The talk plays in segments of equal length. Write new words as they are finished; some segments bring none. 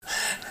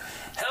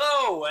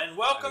and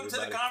welcome to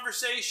the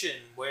conversation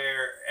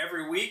where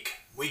every week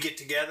we get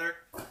together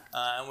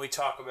and we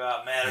talk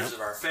about matters of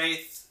our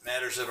faith,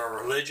 matters of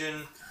our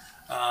religion.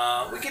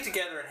 We get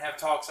together and have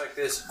talks like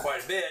this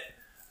quite a bit,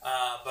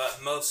 but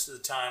most of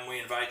the time we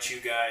invite you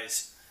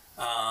guys.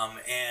 I'm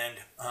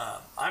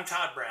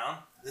Todd Brown.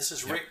 This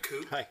is Rick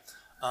Coop. Hi.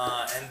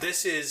 And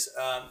this is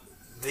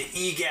the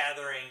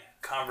E-Gathering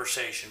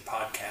Conversation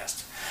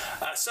podcast.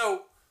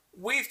 So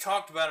we've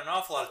talked about an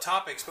awful lot of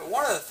topics, but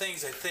one of the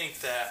things I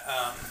think that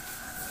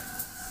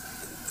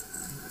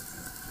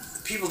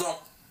people don't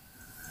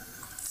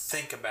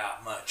think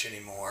about much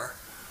anymore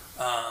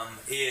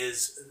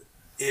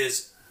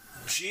is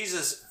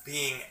Jesus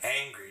being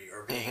angry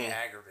or being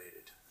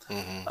aggravated.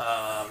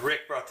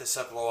 Rick brought this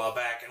up a little while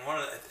back, and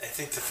I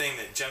think the thing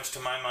that jumps to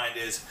my mind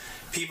is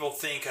people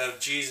think of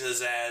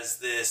Jesus as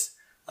this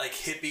like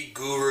hippie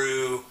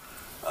guru,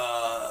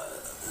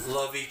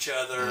 love each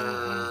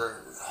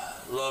other,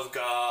 love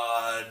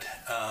God,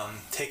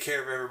 take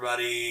care of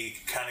everybody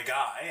kind of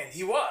guy, and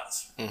he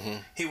was.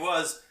 He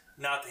was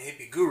not the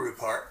hippie guru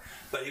part,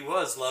 but he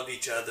was love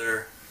each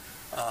other,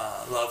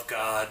 love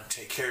God,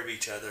 take care of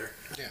each other.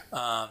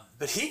 Yeah.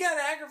 But he got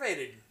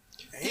aggravated.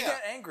 He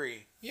got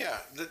angry. Yeah,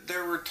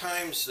 there were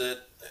times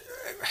that,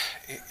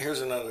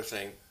 here's another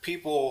thing,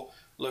 people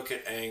look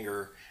at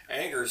anger.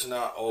 Anger is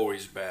not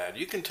always bad.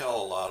 You can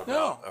tell a lot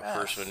about a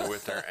person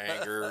with their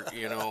anger,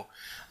 you know.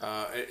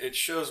 It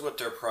shows what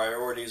their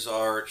priorities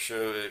are.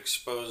 It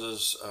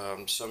exposes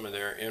some of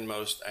their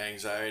inmost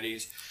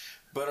anxieties.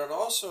 But it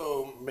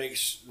also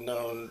makes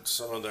known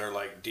some of their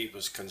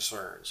deepest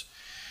concerns.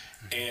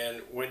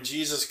 And when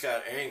Jesus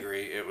got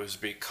angry, it was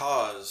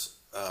because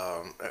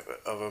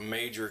of a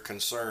major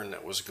concern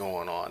that was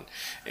going on.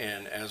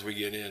 And as we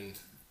get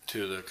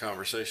into the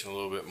conversation a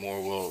little bit more,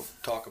 we'll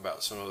talk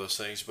about some of those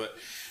things. But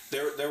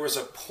there was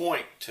a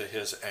point to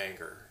his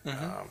anger.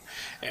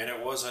 And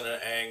it wasn't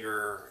an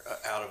anger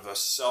out of a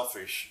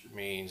selfish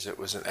means. It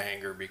was an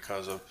anger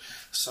because of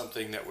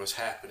something that was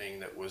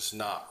happening that was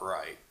not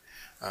right.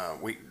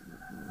 We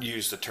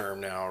use the term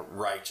now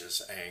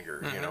righteous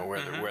anger, you know,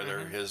 whether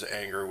his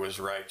anger was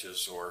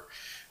righteous or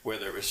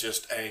whether it was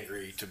just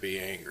angry to be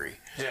angry.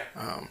 Yeah.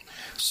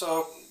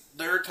 So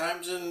there are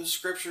times in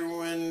Scripture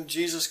when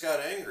Jesus got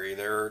angry.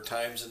 There are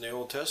times in the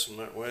Old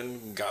Testament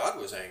when God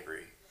was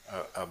angry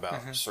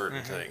about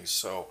certain things.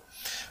 So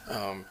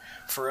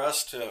for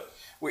us to...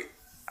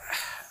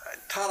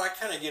 Todd, I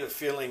kind of get a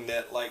feeling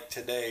that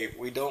today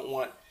we don't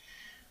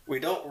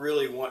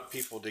really want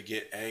people to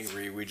get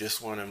angry. We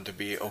just want them to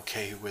be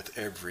okay with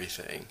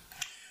everything.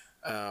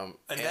 And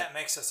that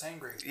makes us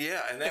angry.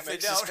 Yeah, and that if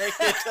makes us angry.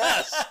 It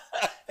does.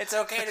 It's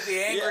okay to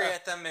be angry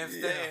at them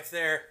if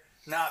they're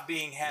not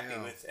being happy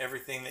with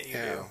everything that you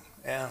do.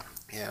 Yeah.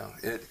 Yeah.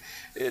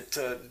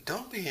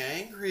 Don't be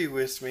angry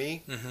with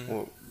me.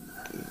 Well,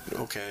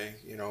 okay,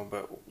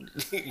 but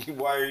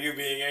why are you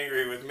being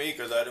angry with me?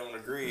 Because I don't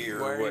agree, or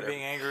why are whatever. you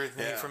being angry with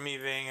me for me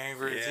being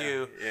angry with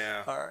you?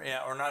 Yeah.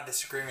 Or not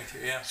disagreeing with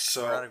you. Yeah.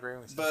 So, or not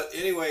agreeing with you. But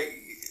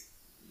anyway,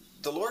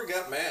 the Lord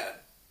got mad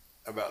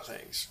about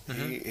things.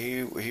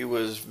 He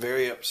was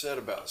very upset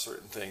about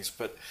certain things,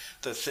 but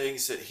the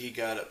things that he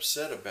got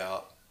upset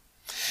about,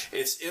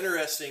 it's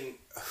interesting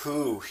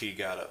who he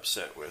got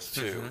upset with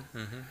too.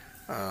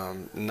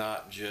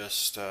 Not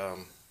just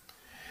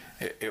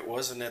it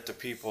wasn't at the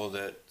people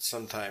that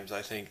sometimes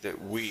I think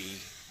that we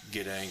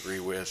get angry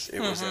with. It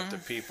was at the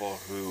people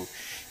who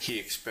he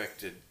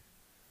expected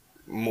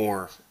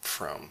more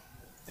from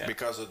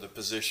because of the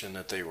position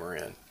that they were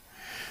in.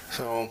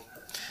 So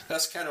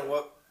that's kind of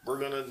what we're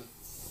going to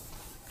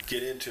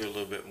get into a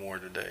little bit more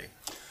today.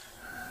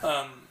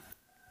 I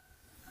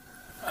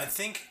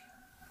think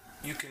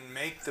you can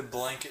make the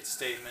blanket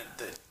statement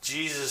that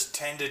Jesus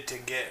tended to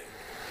get...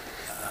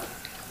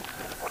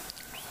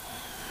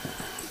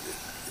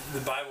 the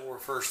Bible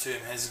refers to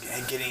him as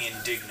getting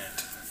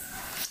indignant.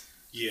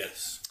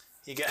 Yes.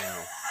 He got...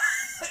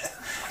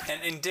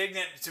 And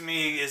indignant to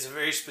me is a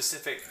very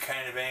specific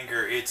kind of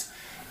anger. It's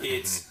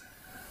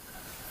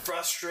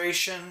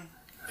frustration.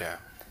 Yeah.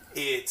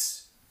 It's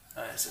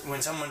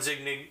when someone's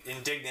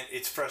indignant,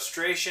 it's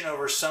frustration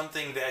over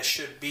something that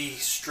should be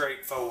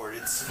straightforward.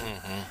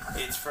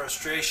 It's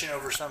frustration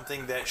over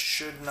something that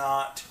should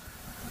not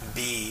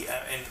be.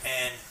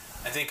 And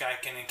I think I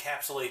can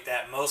encapsulate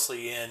that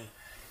mostly in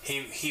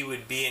he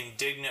would be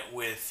indignant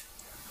with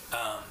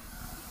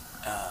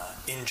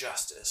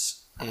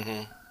injustice.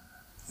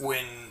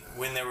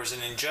 When there was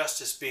an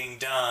injustice being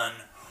done,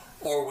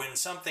 or when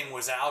something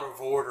was out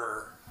of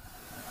order,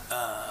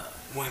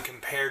 when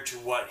compared to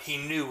what he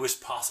knew was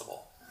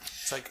possible.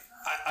 It's like...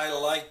 I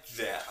like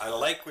that. I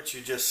like what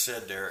you just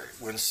said there.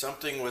 When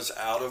something was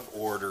out of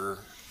order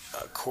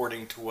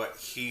according to what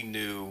he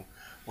knew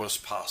was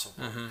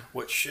possible.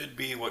 What should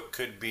be, what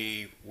could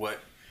be,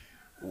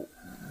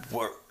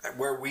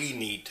 where we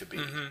need to be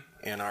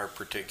in our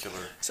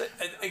particular... So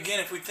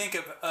again, if we think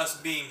of us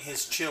being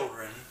his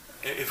children,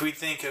 if we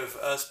think of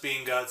us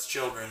being God's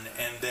children,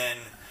 and then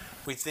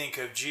we think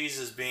of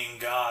Jesus being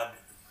God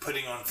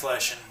putting on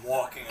flesh and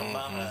walking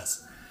among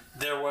us,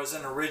 there was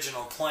an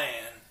original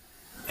plan,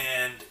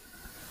 and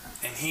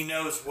he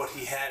knows what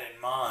he had in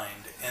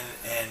mind,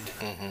 and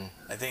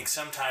I think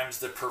sometimes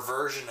the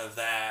perversion of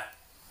that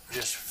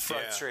just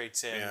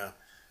frustrates him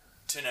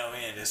to no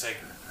end. It's like,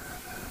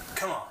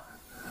 come on.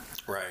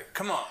 Right.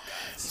 Come on,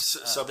 guys.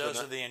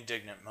 Those are the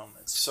indignant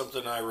moments.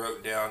 Something I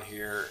wrote down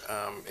here,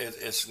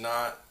 it's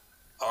not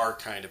our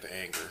kind of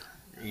anger,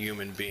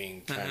 human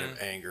being kind of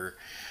anger.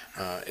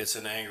 It's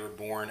an anger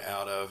born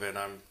out of, and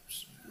I'm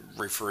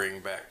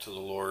referring back to the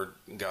Lord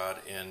God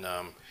in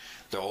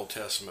the Old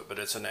Testament, but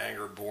it's an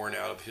anger born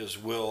out of His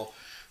will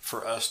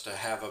for us to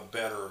have a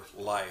better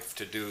life,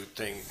 to do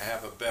things,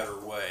 have a better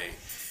way,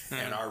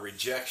 and our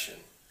rejection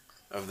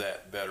of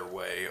that better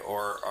way,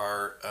 or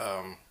our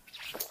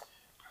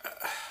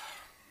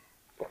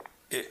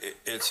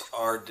it's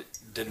our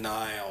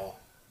denial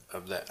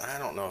of that. I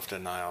don't know if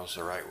denial is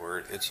the right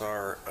word. It's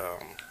our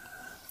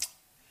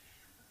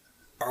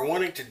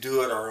wanting to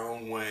do it our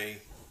own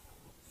way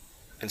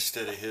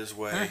instead of His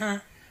way.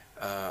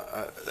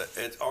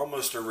 It's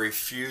almost a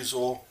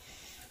refusal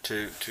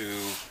to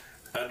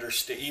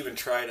understand, even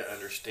try to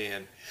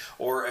understand,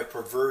 or a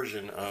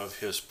perversion of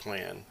His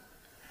plan.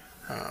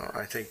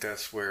 I think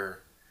that's where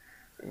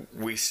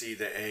we see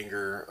the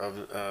anger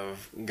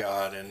of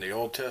God in the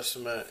Old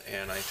Testament,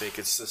 and I think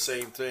it's the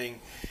same thing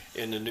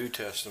in the New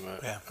Testament.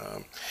 Yeah.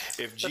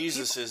 If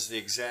Jesus is the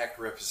exact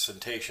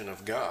representation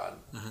of God,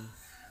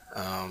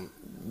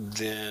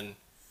 then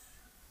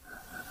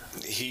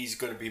He's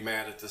going to be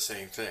mad at the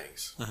same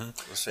things.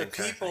 The same But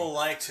people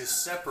like to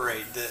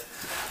separate the...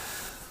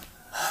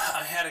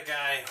 I had a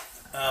guy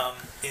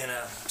in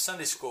a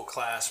Sunday school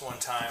class one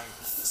time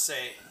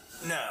say,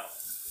 no,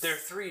 there are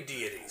 3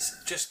 deities.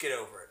 Just get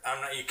over it.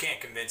 You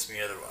can't convince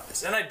me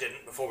otherwise. And I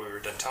didn't before we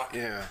were done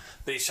talking. Yeah.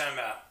 But he's talking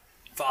about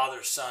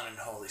Father, Son, and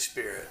Holy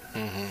Spirit,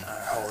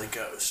 Holy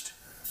Ghost.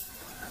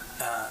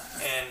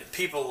 And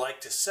people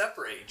like to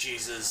separate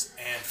Jesus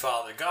and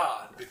Father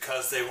God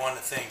because they want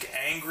to think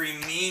angry,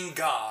 mean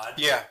God,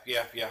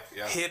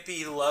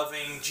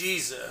 hippie-loving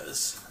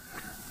Jesus,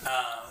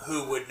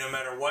 who would, no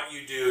matter what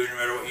you do, no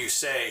matter what you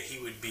say, He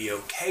would be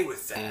okay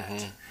with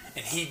that.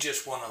 And He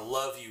just want to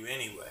love you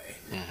anyway.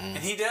 And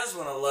He does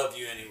want to love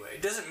you anyway.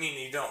 It doesn't mean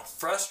you don't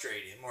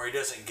frustrate Him or He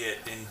doesn't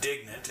get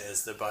indignant,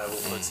 as the Bible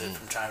puts it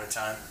from time to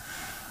time,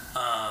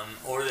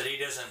 or that He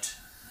doesn't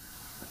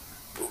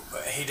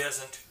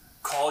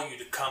call you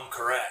to come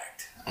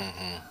correct.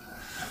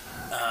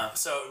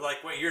 So,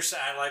 like what you're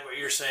saying, I like what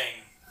you're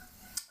saying.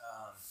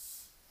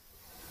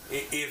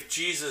 If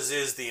Jesus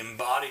is the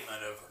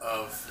embodiment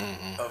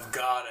of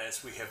God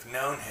as we have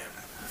known Him,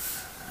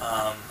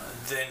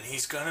 then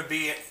He's going to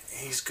be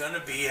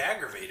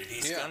aggravated.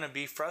 He's going to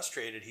be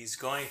frustrated. He's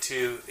going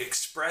to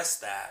express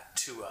that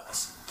to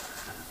us.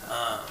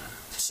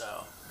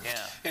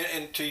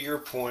 And to your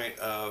point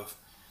of,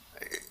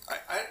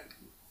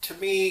 to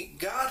me,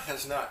 God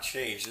has not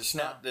changed. It's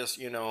not this,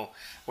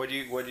 what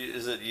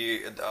is it?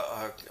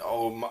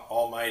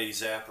 Almighty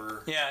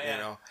Zapper.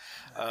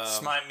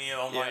 Smite me,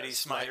 Almighty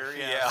Smiter.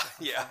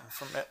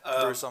 From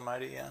Bruce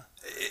Almighty.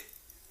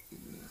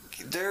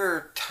 There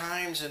are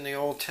times in the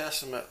Old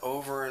Testament,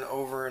 over and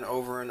over and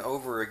over and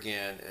over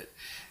again,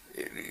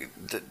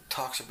 that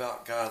talks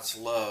about God's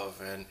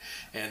love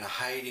and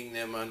hiding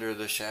them under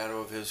the shadow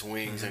of His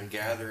wings and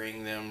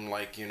gathering them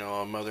like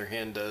a mother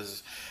hen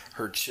does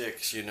her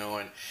chicks,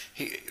 and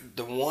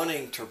the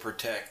wanting to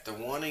protect, the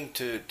wanting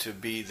to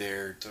be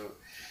there.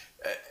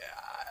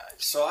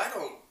 So I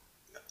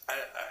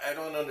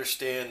don't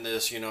understand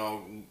this,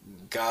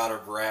 God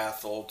of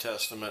wrath, Old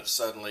Testament,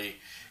 suddenly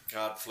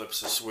God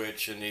flips a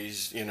switch and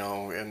He's,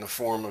 in the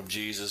form of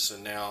Jesus,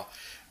 and now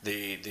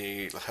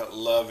the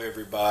love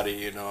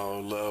everybody,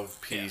 love,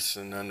 peace,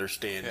 and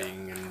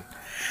understanding, and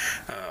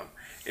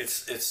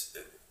it's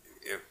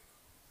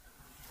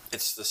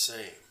the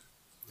same.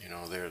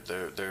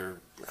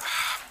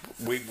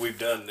 We've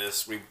done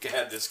this. We've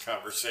had this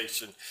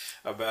conversation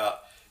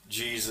about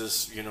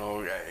Jesus,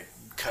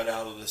 cut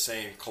out of the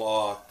same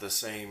cloth, the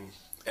same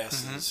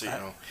essence,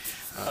 of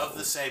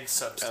the same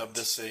substance. Of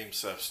the same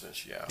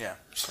substance, yeah. Yeah.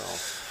 So.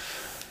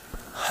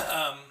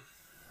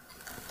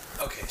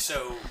 Okay,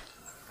 so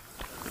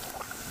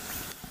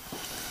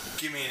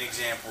give me an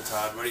example,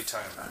 Todd. What are you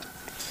talking about?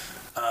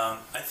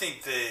 I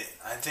think the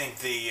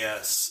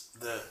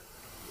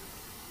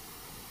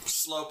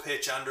slow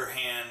pitch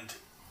underhand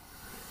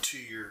to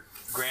your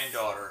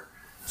granddaughter,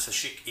 so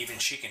she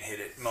can hit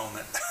it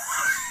moment.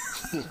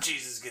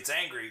 Jesus gets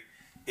angry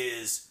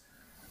is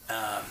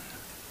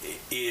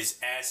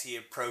as He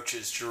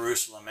approaches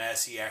Jerusalem,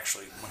 as he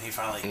actually, when He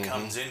finally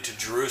comes into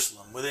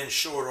Jerusalem, within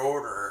short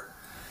order,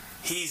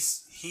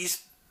 he's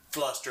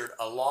flustered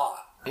a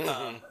lot.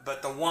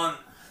 But the one,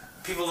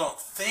 people don't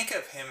think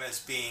of Him as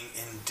being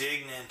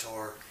indignant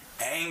or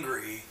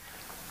angry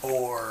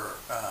or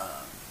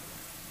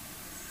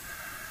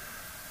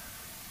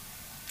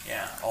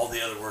all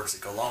the other words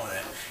that go along with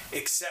it,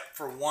 except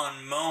for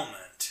one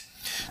moment.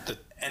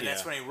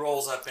 That's when He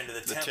rolls up into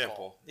the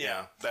temple.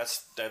 Yeah,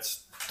 that's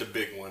the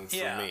big one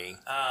for me.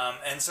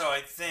 And so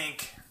I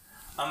think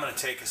I'm going to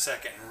take a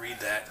second and read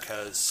that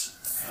because...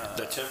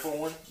 the temple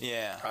one?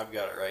 Yeah. I've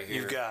got it right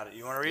here. You've got it.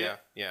 You want to read it?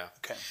 Yeah.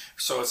 Okay.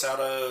 So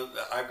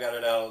I've got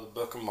it out of the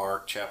book of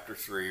Mark, chapter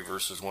 3,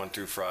 verses 1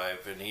 through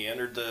 5. And he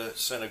entered the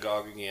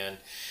synagogue again,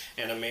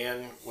 and a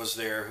man was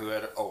there who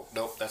had, oh,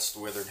 nope, that's the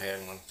withered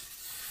hand one.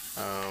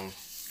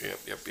 Yep.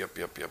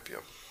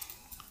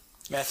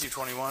 Matthew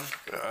 21?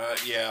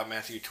 Yeah,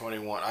 Matthew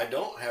 21. I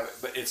don't have it,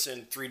 but it's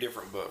in 3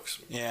 different books.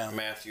 Yeah.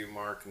 Matthew,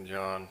 Mark, and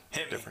John.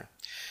 Different.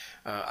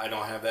 I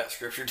don't have that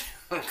scripture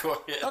down. Go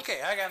ahead. Okay,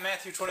 I got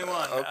Matthew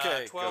 21,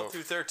 Okay, 12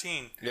 through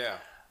 13. Yeah.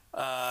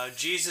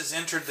 Jesus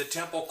entered the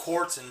temple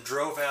courts and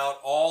drove out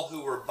all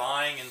who were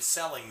buying and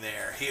selling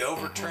there. He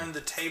overturned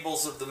the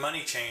tables of the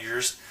money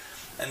changers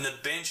and the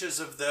benches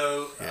of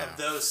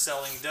those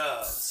selling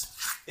doves.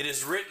 It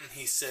is written,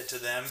 he said to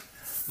them,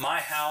 my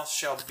house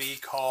shall be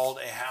called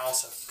a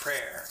house of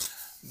prayer,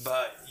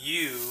 but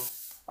you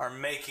are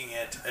making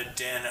it a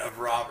den of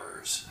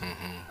robbers.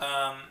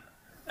 I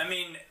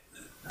mean,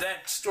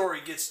 that story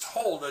gets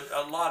told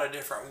a lot of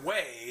different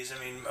ways. I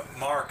mean,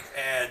 Mark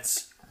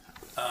adds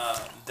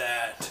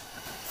that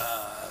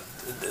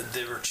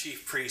there were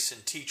chief priests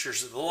and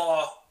teachers of the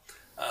law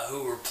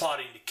who were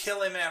plotting to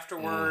kill him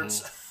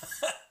afterwards.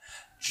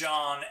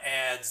 John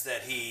adds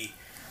that he...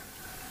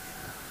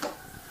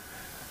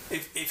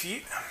 If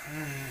you...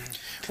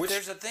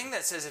 there's a thing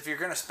that says if you're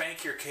going to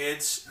spank your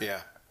kids...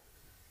 Yeah.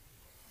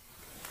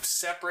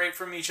 Separate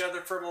from each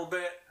other for a little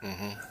bit.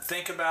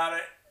 Think about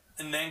it.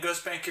 And then go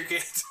spank your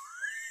kids.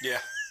 Yeah.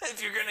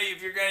 If you're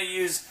gonna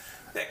use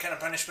that kind of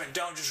punishment,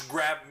 don't just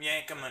grab them,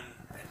 yank them, and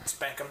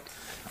spank them.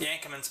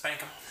 Yank them and spank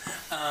them.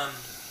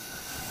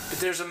 But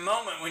there's a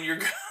moment when you're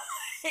going.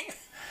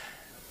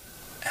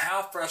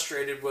 How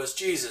frustrated was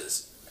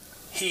Jesus?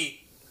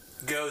 He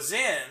goes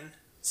in,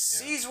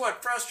 sees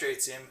what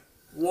frustrates him,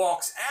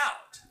 walks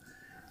out,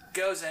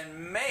 goes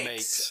and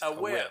makes a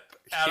whip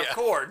out of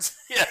cords.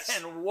 Yes.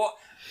 And what?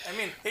 I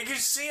mean, you can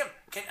see him.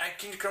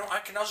 I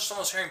can also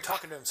almost hear him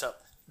talking to himself.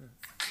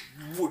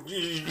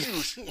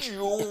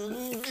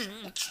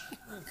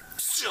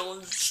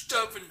 Selling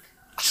stuff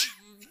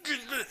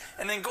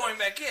and then going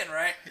back in,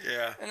 right?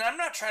 Yeah. And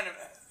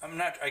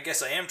I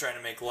guess I am trying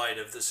to make light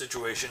of the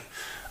situation.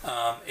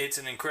 It's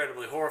an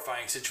incredibly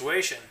horrifying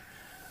situation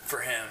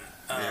for him.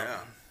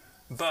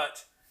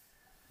 But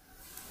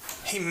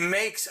he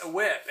makes a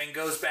whip and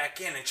goes back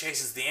in and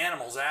chases the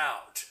animals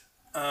out.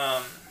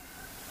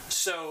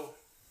 So...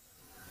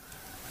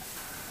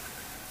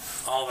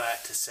 all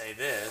that to say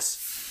this,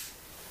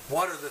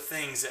 what are the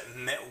things that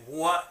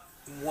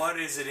what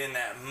is it in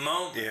that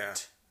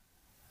moment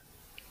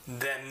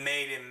that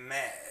made him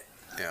mad?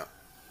 Yeah.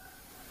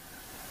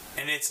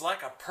 And it's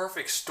like a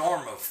perfect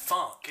storm of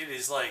funk. It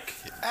is like,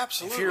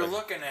 absolutely. If you're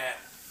looking at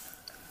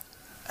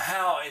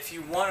if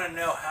you want to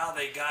know how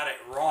they got it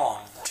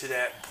wrong to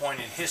that point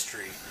in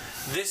history,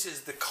 this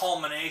is the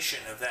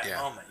culmination of that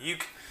moment.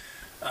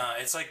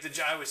 It's like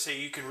I would say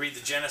you can read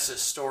the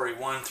Genesis story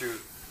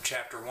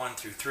chapter 1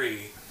 through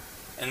 3,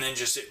 and then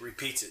just it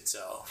repeats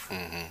itself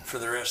for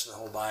the rest of the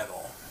whole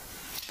Bible.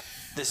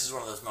 This is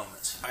one of those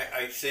moments.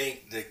 I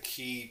think the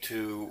key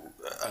to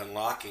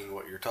unlocking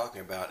what you're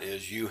talking about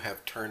is you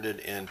have turned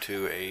it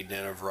into a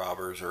den of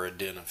robbers or a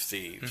den of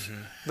thieves.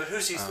 But who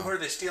are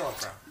they stealing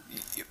from?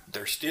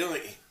 They're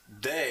stealing.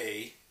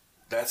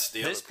 That's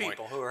the other point.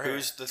 People who are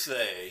Who's the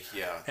they?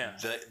 Yeah.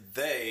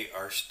 They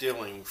are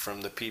stealing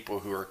from the people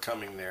who are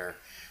coming there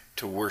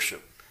to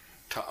worship,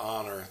 to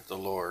honor the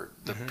Lord,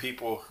 the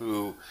people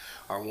who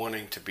are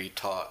wanting to be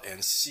taught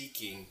and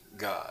seeking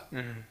God,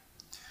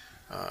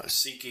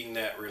 seeking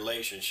that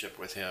relationship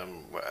with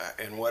Him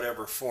in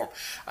whatever form.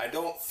 I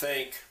don't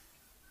think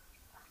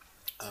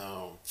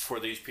for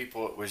these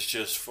people it was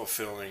just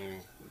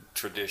fulfilling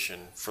tradition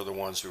for the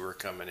ones who were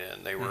coming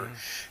in. They were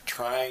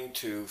trying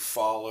to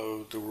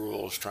follow the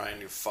rules, trying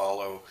to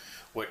follow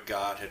what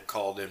God had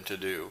called them to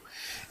do.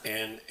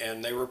 And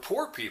they were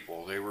poor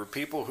people. They were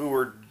people who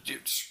were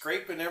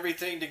scraping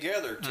everything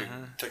together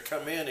to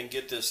come in and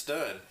get this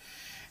done.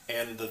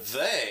 And the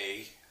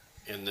they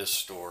in this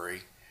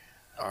story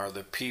are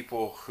the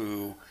people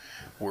who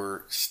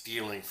were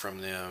stealing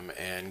from them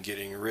and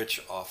getting rich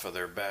off of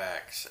their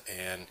backs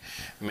and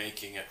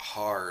making it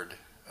hard.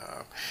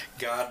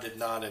 God did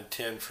not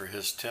intend for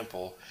His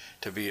temple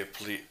to be a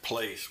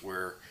place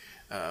where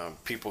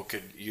people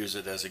could use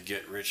it as a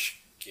get-rich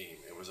scheme.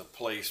 It was a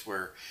place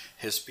where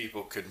His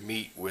people could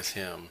meet with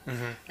Him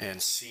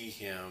and see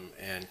Him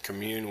and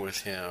commune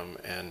with Him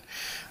and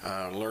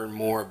learn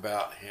more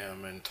about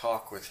Him and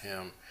talk with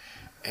Him.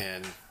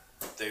 And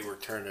they were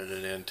turning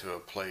it into a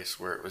place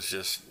where it was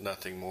just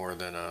nothing more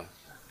than a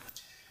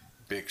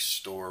big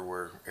store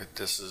where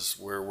this is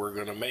where we're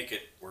going to make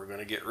it. We're going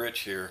to get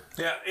rich here.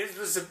 Yeah, it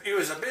was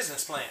a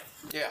business plan.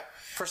 Yeah.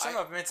 For some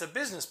of them, it's a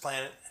business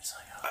plan. It's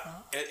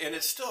like, and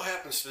it still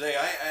happens today.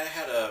 I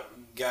had a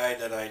guy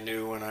that I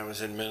knew when I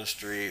was in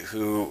ministry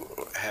who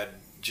had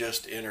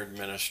just entered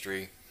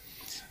ministry,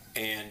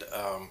 and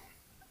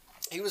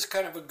he was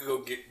kind of a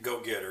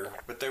go-getter,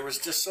 but there was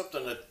just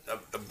something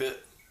a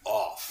bit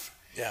off.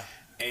 Yeah.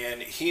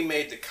 And he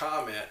made the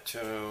comment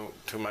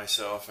to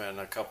myself and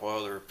a couple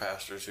other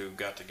pastors who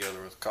got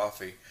together with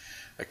coffee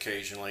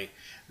occasionally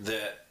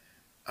that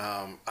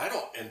I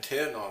don't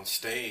intend on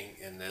staying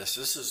in this.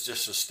 This is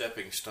just a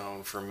stepping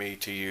stone for me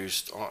to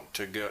use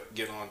to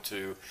get on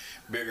to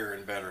bigger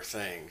and better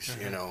things,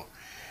 you know.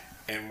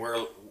 And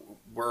we're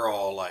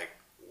all like,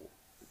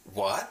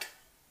 what?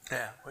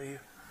 Yeah. Well,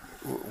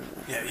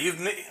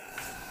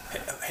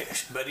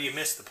 buddy, you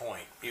missed the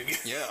point. You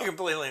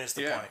completely missed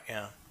the point.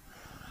 Yeah.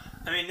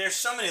 I mean, there's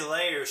so many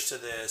layers to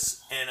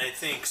this, and I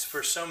think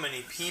for so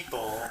many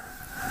people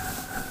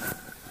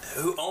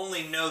who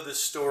only know the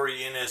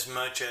story in as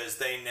much as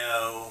they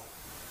know,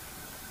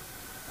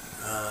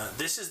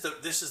 this is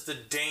the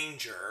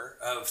danger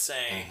of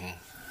saying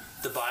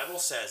the Bible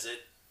says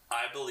it,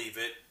 I believe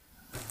it,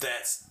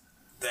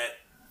 that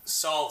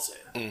solves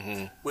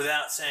it,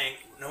 without saying,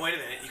 no, wait a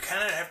minute, you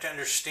kind of have to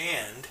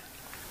understand.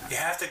 You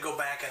have to go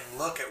back and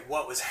look at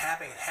what was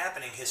happening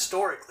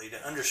historically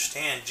to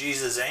understand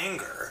Jesus'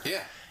 anger.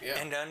 Yeah.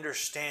 And to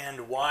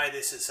understand why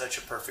this is such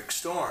a perfect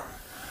storm.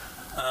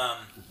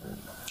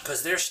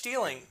 Because they're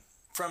stealing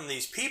from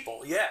these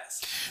people,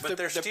 yes. But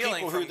they're stealing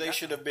people from who they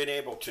should have been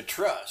able to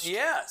trust.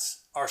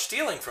 Yes, are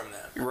stealing from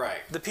them.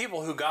 Right. The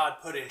people who God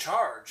put in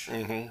charge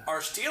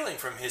are stealing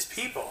from his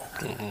people.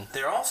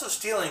 They're also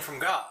stealing from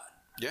God.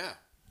 Yeah.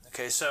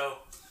 Okay, so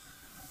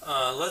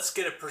let's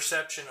get a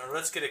perception, or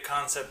let's get a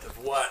concept of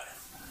what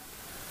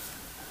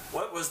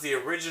was the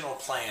original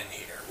plan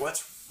here.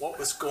 What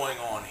was going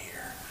on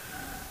here?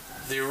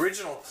 The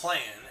original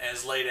plan,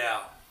 as laid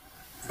out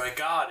by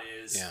God,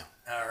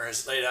 or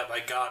as laid out by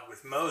God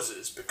with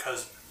Moses,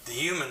 because the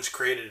humans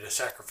created a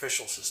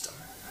sacrificial system.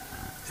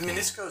 I mean,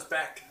 this goes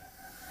back.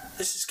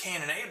 This is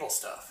Cain and Abel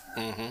stuff.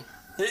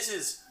 This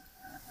is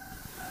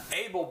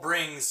Abel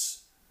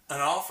brings an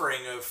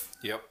offering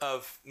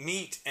of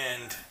meat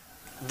and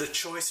the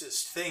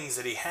choicest things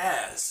that he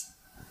has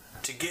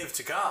to give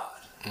to God.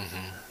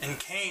 And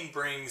Cain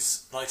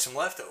brings like some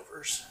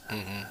leftovers.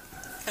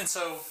 And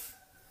so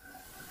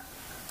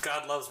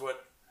God loves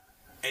what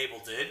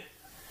Abel did.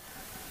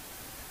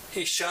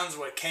 He shuns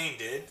what Cain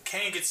did.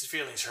 Cain gets his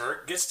feelings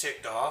hurt, gets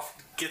ticked off,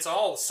 gets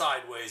all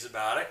sideways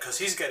about it because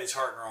he's got his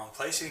heart in the wrong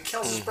place, and he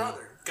kills his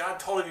brother. God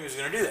told him he was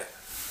going to do that.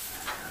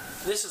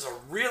 This is a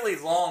really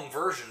long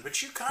version,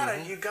 but you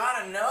gotta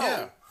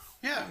know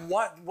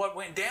what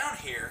went down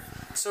here.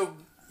 So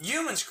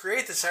humans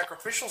create the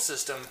sacrificial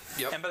system,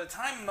 and by the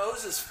time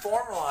Moses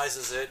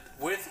formalizes it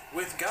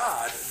with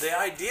God, the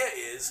idea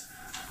is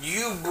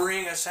you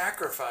bring a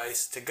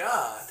sacrifice to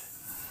God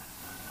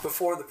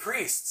before the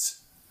priests.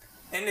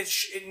 And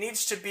it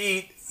needs to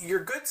be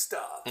your good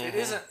stuff. It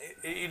isn't.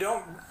 You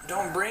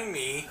don't bring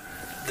me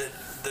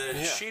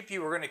the sheep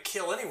you were going to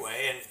kill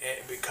anyway,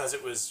 and because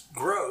it was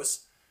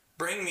gross.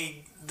 Bring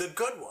me the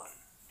good one.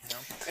 You know?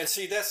 And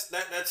see, that's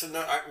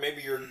another.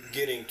 Maybe you're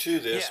getting to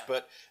this,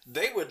 but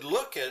they would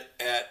look at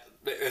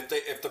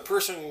if the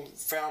person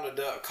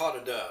caught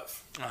a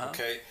dove,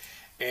 okay,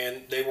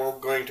 and they weren't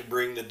going to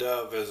bring the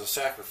dove as a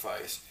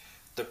sacrifice.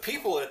 The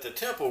people at the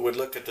temple would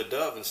look at the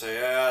dove and say,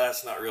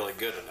 that's not really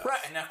good enough.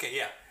 Right, and okay,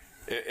 yeah.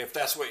 If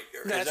that's what...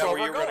 That's is that where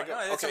you're going to go?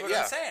 No, that's what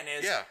I'm saying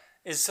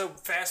is so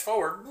fast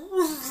forward,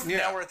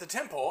 now we're at the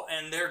temple,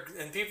 and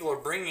people are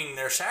bringing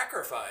their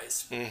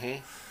sacrifice,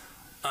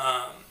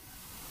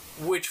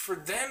 which for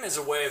them is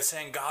a way of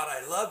saying, God,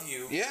 I love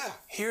you. Yeah.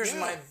 Here's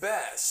my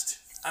best.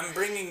 I'm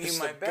bringing you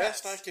my best. It's the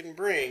best I can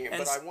bring,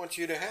 but I want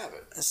you to have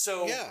it.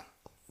 So...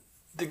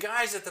 the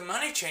guys at the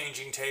money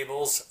changing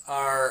tables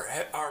are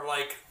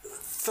like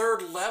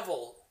third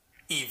level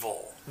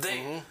evil.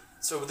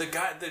 So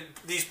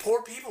these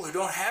poor people who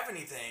don't have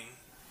anything,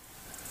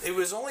 it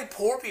was only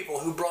poor people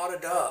who brought a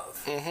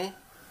dove.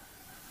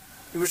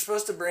 You were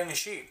supposed to bring a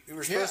sheep. You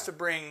were supposed to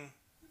bring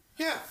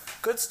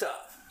good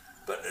stuff.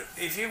 But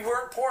if you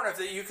weren't poor enough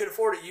that you could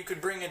afford it, you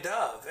could bring a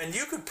dove, and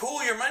you could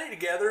pool your money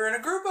together, and a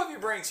group of you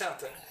bring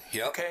something.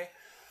 Okay.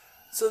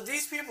 So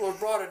these people have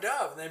brought a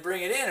dove, and they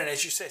bring it in, and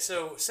as you say,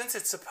 so since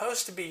it's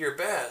supposed to be your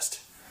best,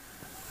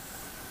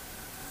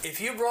 if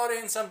you brought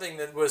in something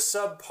that was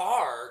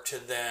subpar to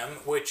them,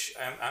 which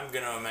I'm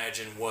going to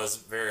imagine was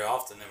very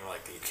often, they were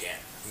like, you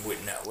can't, we're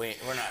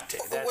not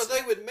taking that. Well,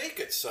 they would make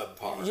it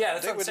subpar. Yeah,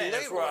 that's what I'm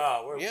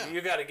saying.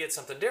 You got to get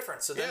something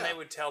different. So then they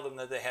would tell them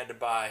that they had to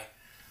buy...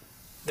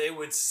 They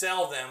would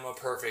sell them a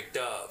perfect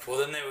dove. Well,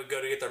 then they would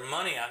go to get their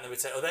money out, and they would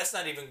say, oh, that's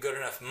not even good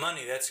enough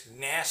money. That's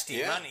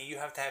nasty money. You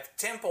have to have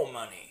temple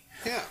money.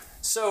 Yeah.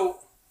 So,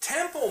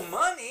 temple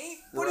money?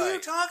 What are you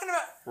talking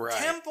about? Right.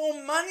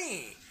 Temple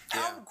money.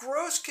 How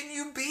gross can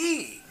you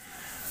be?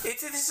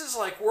 This is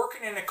like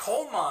working in a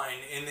coal mine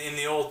in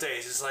the old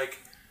days. It's like...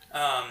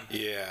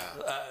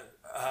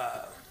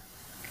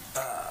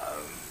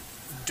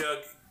 dug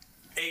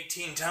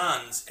 18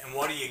 tons, and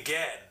what do you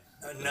get?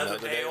 Another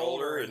day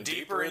older and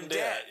deeper in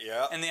debt.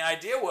 Yeah. And the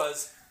idea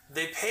was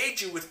they paid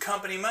you with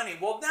company money.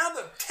 Well, now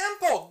the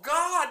temple,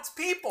 God's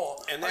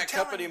people. And that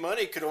company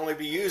money could only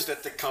be used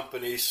at the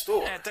company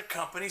store. At the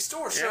company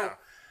store. So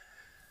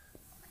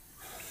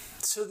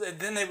So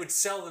then they would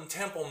sell them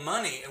temple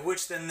money,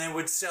 which then they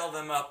would sell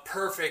them a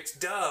perfect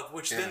dove,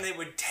 which then they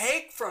would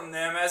take from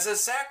them as a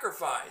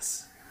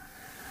sacrifice.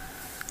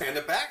 And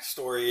the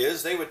backstory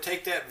is they would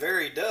take that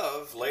very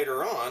dove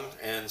later on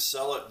and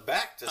sell it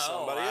back to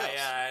somebody else.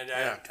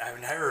 I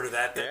haven't heard of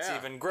that. That's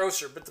even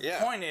grosser. But the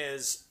point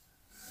is,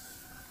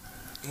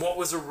 what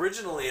was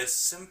originally a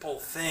simple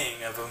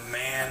thing of a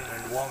man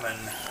and woman.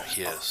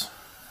 Yes.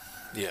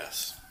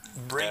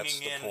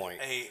 Bringing in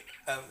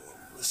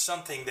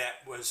something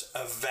that was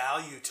of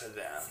value to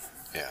them.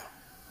 Yeah.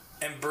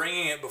 And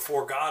bringing it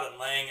before God and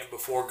laying it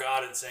before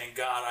God and saying,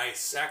 God, I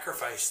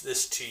sacrifice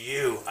this to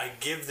you. I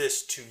give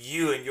this to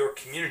you and your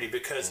community,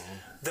 because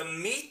the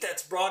meat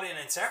that's brought in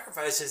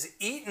sacrifice is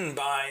eaten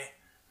by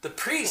the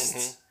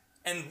priests,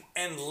 and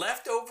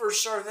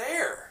leftovers are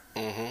there.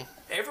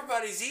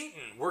 Everybody's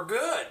eaten. We're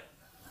good.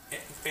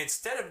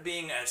 Instead of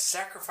being a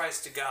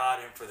sacrifice to God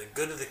and for the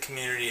good of the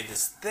community and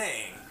this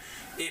thing,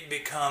 it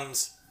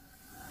becomes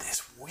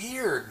this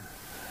weird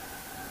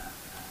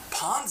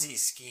Ponzi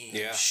scheme,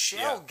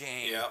 shell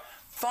game,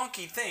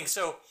 funky thing.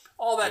 So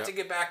all that to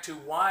get back to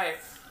what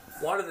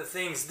are the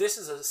things, this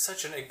is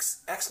such an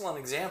excellent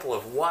example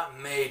of what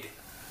made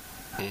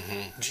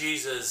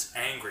Jesus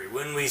angry.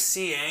 When we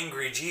see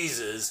angry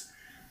Jesus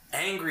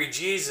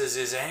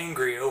is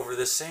angry over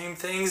the same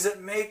things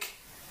that make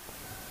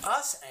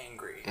us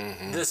angry.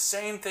 The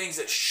same things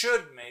that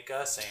should make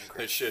us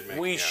angry.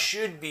 We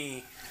should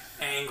be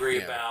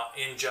angry about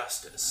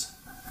injustice.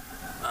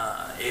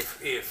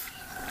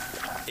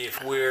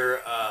 If we're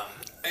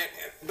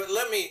but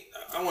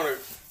I want to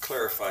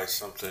clarify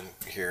something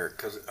here,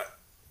 because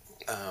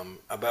I'm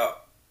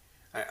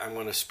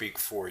going to speak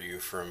for you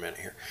for a minute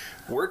here.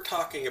 We're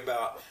talking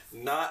about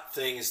not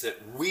things that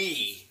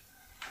we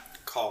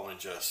call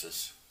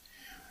injustice.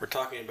 We're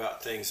talking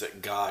about things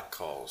that God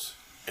calls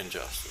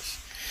injustice.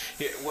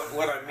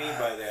 What I mean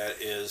by that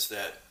is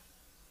that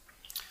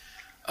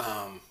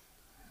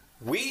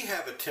we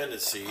have a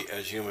tendency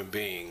as human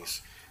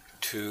beings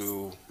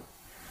to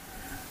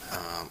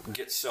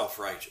get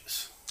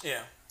self-righteous.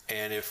 Yeah.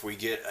 And if we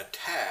get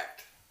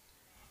attacked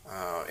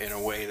in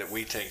a way that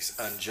we think is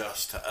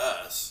unjust to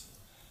us,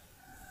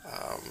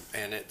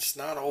 and it's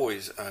not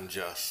always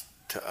unjust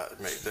to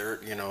us.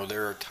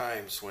 There are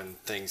times when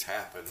things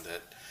happen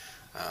that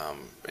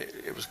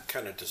it was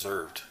kind of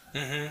deserved.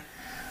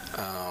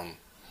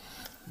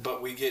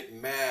 But we get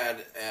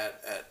mad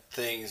at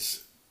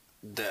things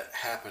that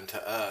happen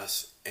to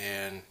us,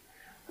 and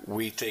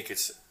we think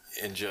it's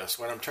unjust.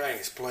 What I'm trying to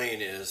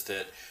explain is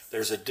that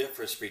there's a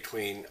difference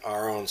between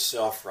our own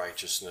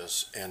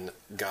self-righteousness and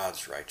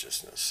God's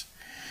righteousness.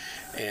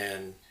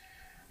 And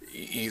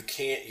you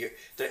can't,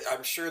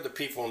 I'm sure the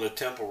people in the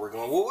temple were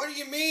going, well, what do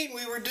you mean?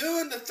 We were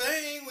doing the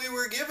thing. We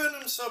were giving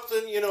them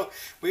something,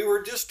 we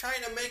were just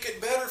trying to make it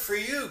better for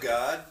you,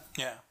 God.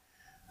 Yeah.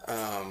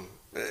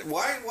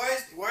 Why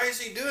is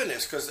he doing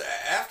this? Because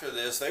after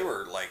this, they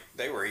were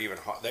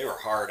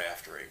hard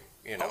after him.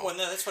 Oh, well,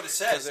 no, that's what it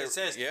says. It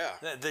says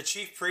the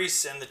chief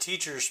priests and the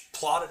teachers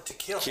plotted to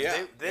kill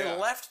him. They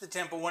left the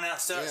temple, went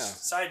outside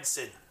and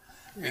said,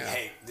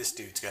 hey, this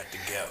dude's got to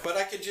go. But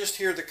I could just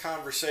hear the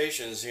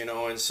conversations, in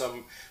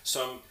some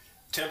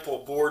temple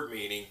board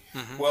meeting.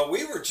 Well,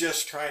 we were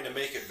just trying to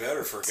make it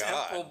better for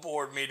God. Temple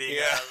board meeting,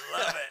 I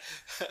love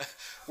it.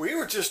 We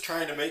were just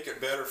trying to make it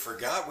better for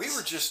God. We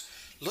were just...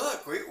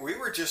 Look, we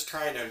were just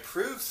trying to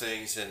improve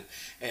things, and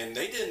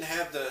they didn't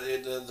have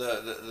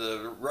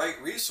the right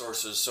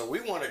resources, so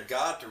we wanted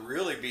God to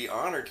really be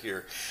honored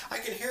here. I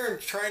can hear him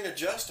trying to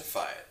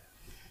justify it,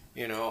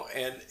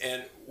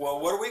 and well,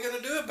 what are we going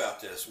to do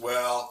about this?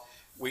 Well,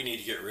 we need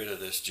to get rid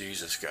of this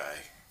Jesus guy,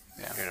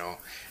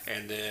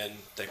 and then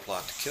they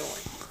plot to kill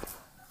him.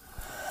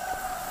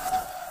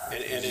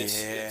 And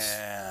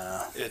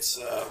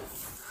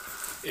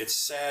it's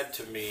sad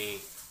to me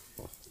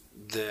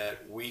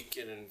that we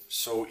can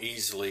so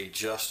easily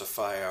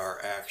justify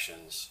our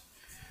actions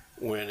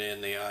when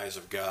in the eyes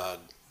of God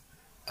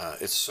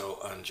it's so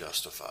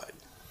unjustified.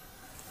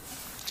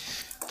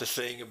 The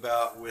thing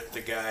about with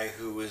the guy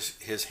who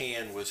his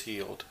hand was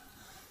healed,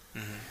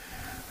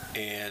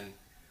 and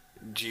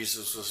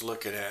Jesus was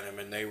looking at him,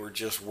 and they were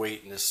just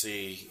waiting to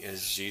see,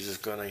 is Jesus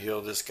going to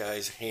heal this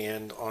guy's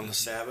hand on the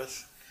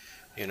Sabbath?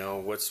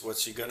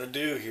 What's he going to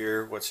do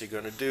here? What's he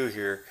going to do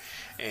here?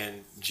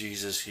 And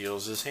Jesus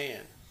heals his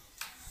hand.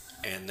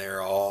 And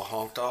they're all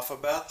honked off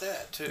about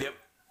that, too.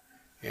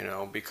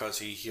 Yep. Because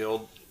he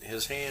healed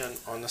his hand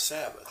on the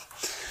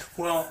Sabbath.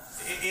 Well,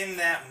 in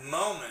that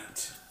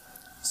moment,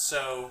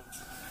 so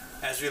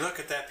as we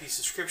look at that piece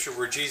of scripture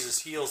where Jesus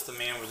heals the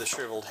man with the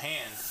shriveled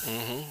hand,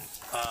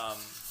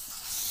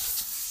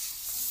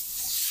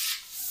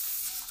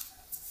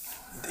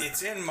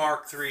 it's in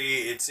Mark 3,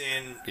 it's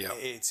in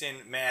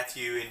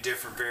Matthew in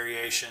different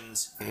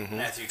variations,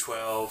 Matthew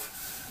 12,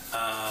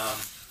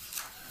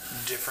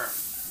 different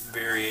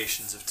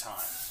variations of time.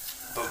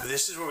 But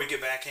this is where we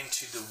get back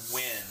into the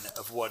win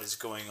of what is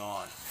going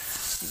on.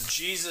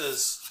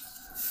 Jesus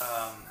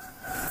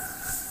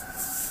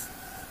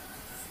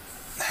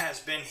has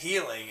been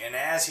healing, and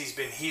as he's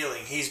been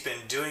healing, he's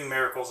been doing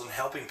miracles and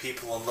helping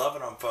people and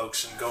loving on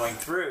folks and going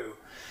through.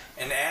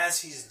 And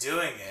as he's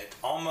doing it,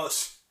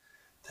 almost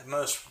the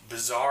most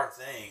bizarre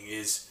thing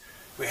is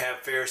we have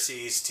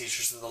Pharisees,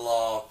 teachers of the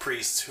law,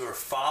 priests who are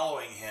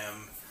following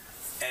him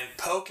and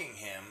poking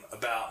him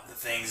about the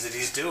things that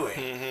he's doing.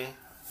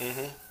 Mm-hmm.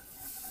 Mm-hmm.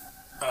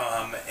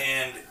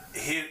 And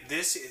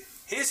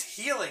his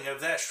healing of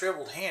that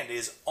shriveled hand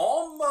is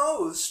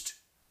almost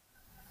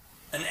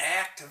an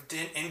act of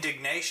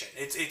indignation.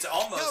 It's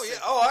almost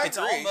it's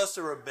almost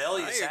a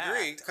rebellious act. I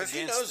agree, because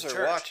he knows they're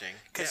church. watching.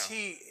 Because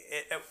he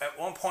at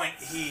one point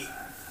he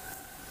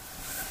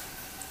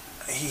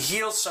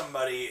heals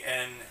somebody,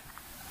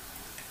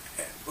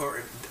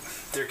 or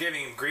they're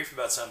giving him grief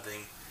about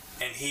something,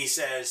 and he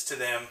says to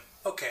them,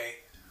 "Okay,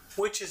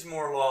 which is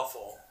more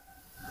lawful?"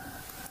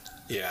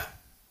 Yeah.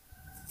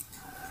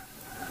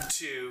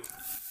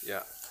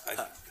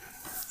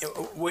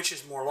 Which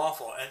is more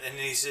lawful? And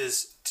he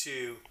says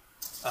to,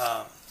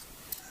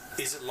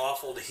 is it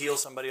lawful to heal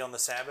somebody on the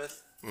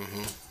Sabbath?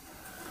 Mm-hmm.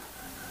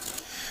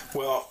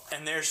 Well,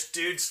 and there's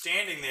dude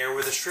standing there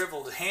with a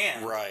shriveled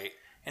hand. Right.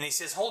 And he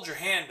says, hold your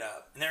hand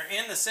up. And they're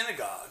in the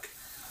synagogue.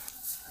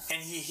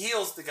 And he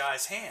heals the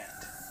guy's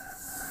hand.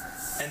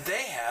 And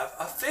they have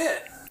a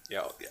fit.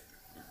 Yeah.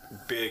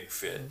 Big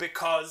fit.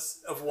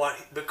 Because of what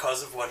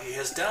he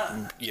has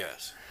done.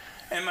 Yes.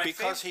 And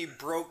because he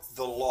broke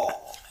the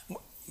law.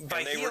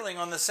 By healing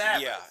on the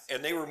Sabbath. Yeah,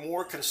 and they were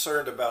more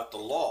concerned about the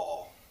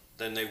law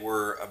than they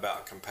were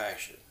about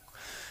compassion.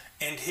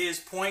 And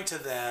his point to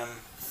them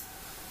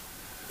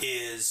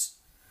is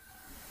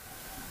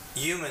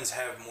humans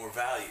have more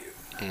value.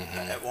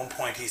 Mm-hmm. At one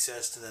point he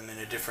says to them in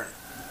a different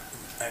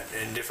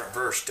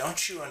verse,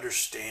 don't you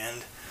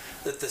understand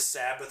that the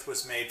Sabbath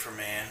was made for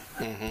man?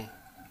 Mm-hmm.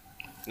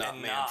 Not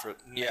man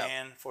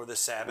for the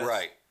Sabbath.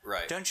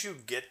 Right. Don't you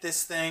get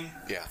this thing?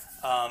 Yeah.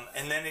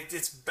 And then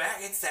it's back.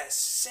 It's that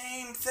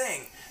same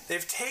thing.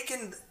 They've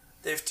taken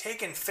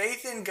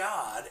faith in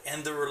God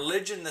and the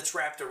religion that's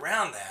wrapped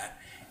around that,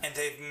 and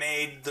they've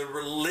made the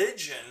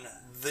religion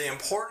the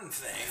important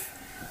thing,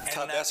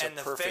 and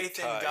the faith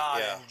in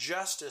God and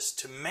justice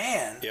to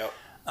man. Yep.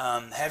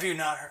 Have you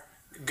not heard?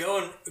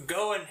 Go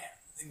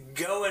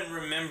and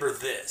remember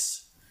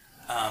this.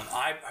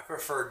 I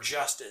prefer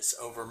justice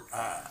over.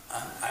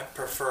 I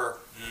prefer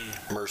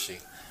mercy.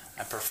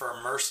 I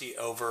prefer mercy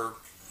over.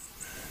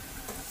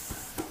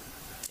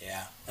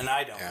 Yeah, and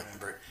I don't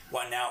remember it.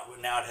 Well,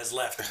 now it has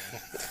left me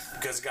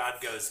because God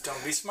goes,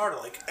 "Don't be smart,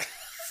 like."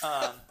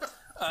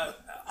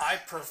 I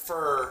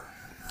prefer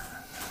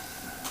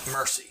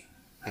mercy,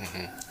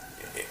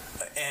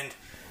 and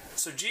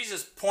so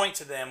Jesus' point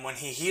to them when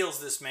he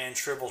heals this man's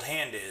shriveled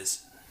hand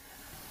is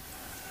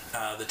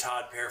the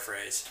Todd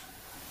paraphrase.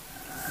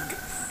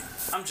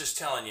 I'm just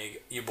telling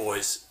you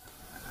boys,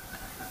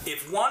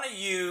 if one of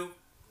you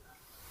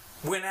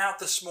went out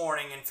this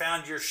morning and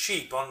found your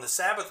sheep on the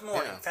Sabbath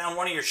morning, found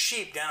one of your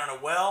sheep down in a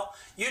well,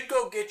 you'd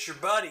go get your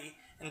buddy,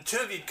 and two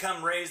of you'd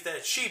come raise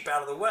that sheep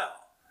out of the well.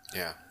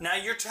 Yeah. Now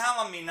you're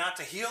telling me not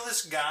to heal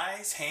this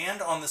guy's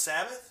hand on the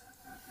Sabbath?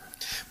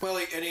 Well,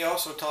 and he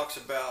also talks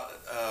about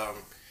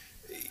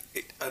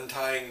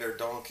untying their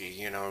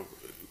donkey,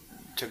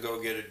 to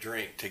go get a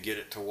drink, to get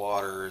it to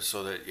water,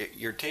 so that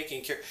you're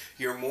taking care.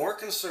 You're more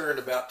concerned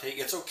about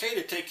it's okay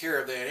to take care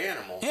of that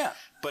animal. Yeah.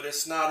 But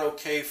it's not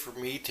okay for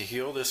me to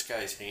heal this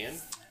guy's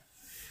hand.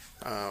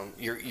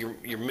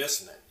 You're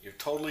missing it. You're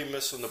totally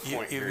missing the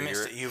point. You've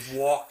missed it. You've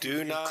walked.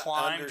 Do not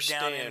climbed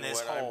understand down in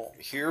this what hole.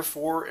 I'm here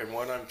for and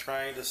what I'm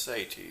trying to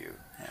say to you.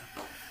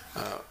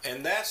 Yeah.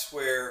 And that's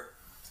where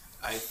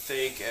I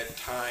think at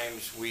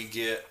times we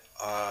get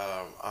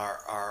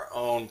our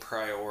own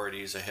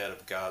priorities ahead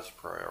of God's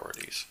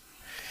priorities.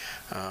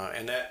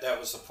 And that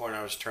was the point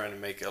I was trying to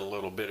make a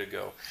little bit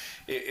ago.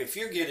 If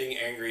you're getting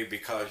angry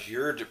because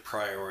your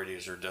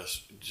priorities are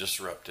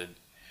disrupted,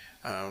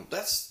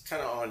 that's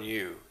kind of on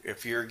you.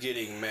 If you're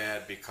getting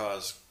mad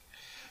because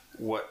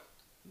what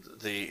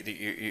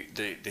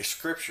the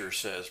Scripture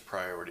says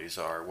priorities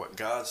are, what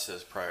God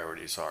says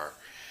priorities are,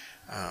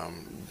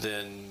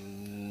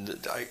 then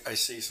I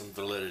see some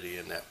validity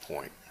in that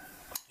point.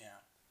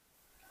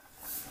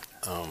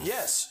 Yeah.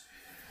 Yes.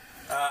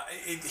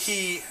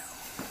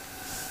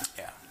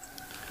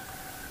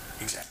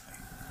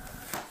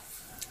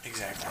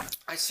 Exactly.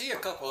 I see a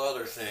couple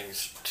other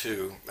things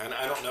too, and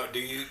I don't know. Do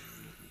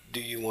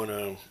you want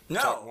to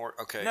talk more?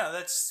 Okay. No,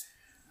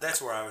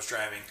 that's where I was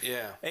driving.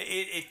 Yeah.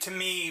 To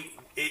me,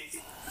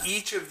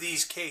 each of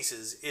these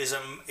cases is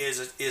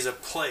a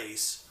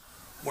place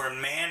where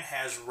man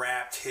has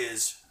wrapped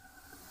his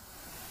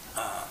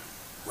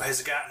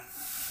has gotten,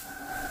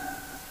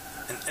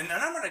 and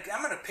I'm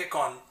gonna pick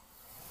on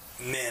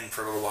men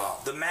for a little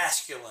while, the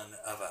masculine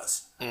of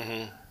us.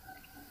 Mm-hmm.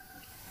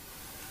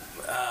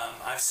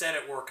 I've said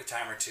at work a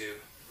time or two,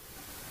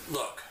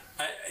 look,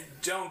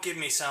 don't give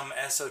me some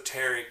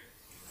esoteric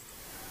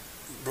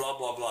blah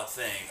blah blah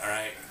thing, all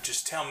right?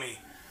 Just tell me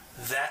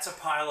that's a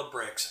pile of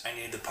bricks. I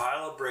need the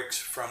pile of bricks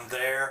from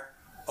there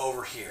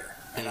over here,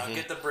 and I'll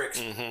get the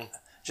bricks.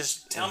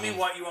 Just tell me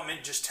what you want me.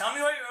 Just tell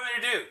me what you want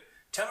me to do.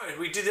 Tell me.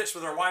 We do this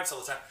with our wives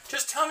all the time.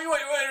 Just tell me what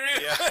you want me to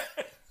do.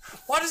 Yeah.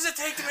 What does it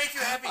take to make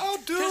you happy? I'll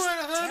do it,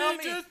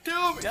 honey. Just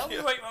tell me. Tell me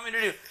what you want me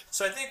to do.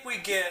 So I think we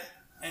get,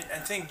 and I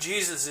think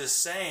Jesus is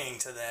saying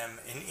to them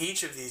in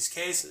each of these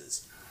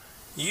cases,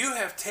 you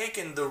have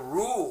taken the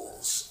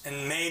rules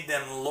and made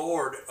them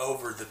lord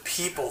over the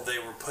people they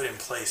were put in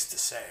place to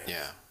save.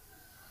 Yeah.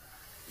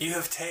 You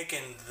have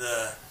taken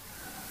the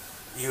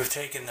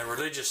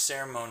religious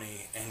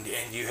ceremony and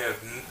you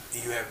have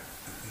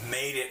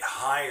made it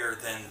higher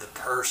than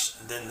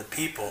the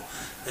people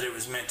that it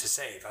was meant to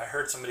save. I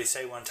heard somebody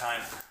say one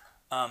time,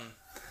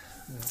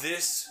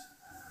 this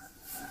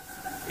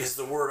is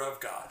the word of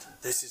God.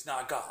 This is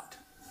not God.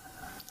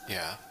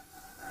 Yeah.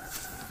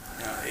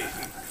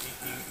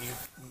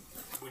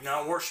 We're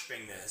not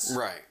worshiping this.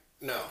 Right.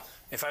 No.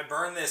 If I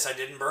burn this, I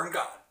didn't burn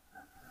God.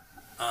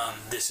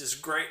 This is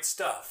great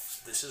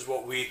stuff. This is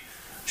what we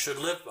should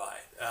live by.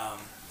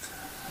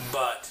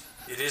 But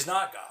it is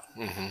not God.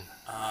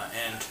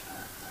 And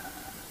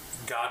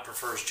God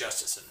prefers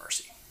justice and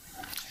mercy.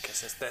 I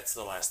guess that's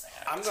the last thing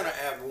I'm going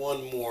to add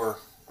one more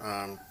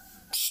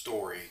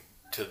story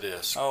to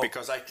this.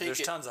 Because I think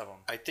there's tons of them.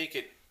 I think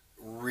it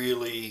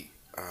really,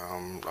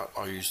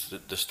 I'll use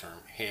this term,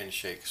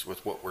 handshakes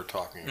with what we're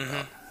talking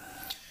about.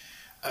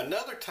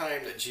 Another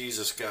time that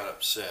Jesus got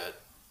upset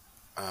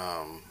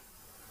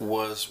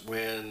was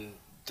when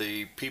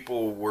the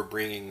people were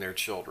bringing their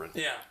children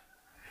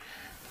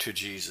to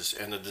Jesus,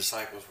 and the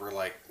disciples were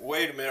like,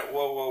 wait a minute,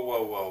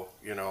 whoa.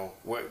 You know,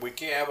 we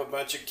can't have a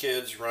bunch of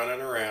kids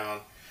running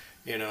around.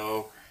 You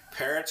know,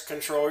 parents,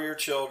 control your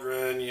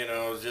children. You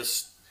know,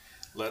 just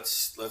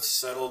let's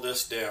settle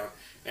this down.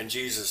 And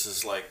Jesus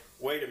is like,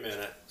 wait a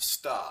minute,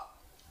 stop.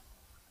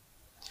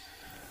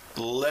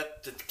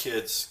 Let the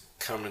kids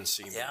come and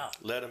see me.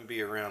 Let them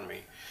be around me.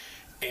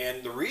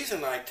 And the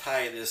reason I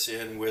tie this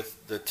in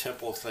with the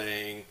temple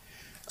thing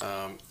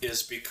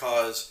is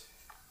because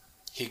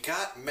he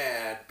got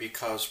mad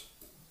because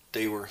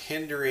they were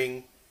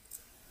hindering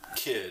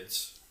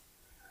kids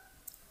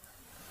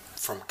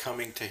from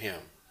coming to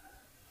him,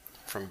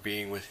 from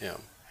being with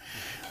him.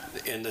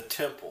 In the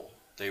temple,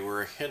 they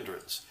were a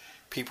hindrance.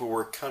 People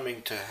were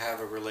coming to have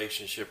a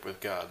relationship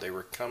with God. They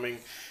were coming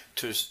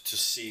to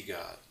see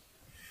God.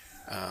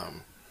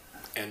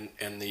 And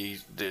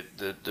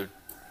the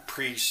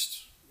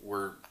priests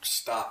were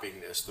stopping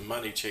this, the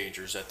money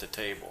changers at the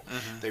table.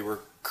 They were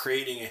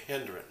creating a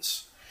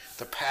hindrance.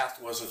 The path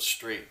wasn't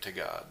straight to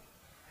God.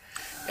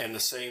 And the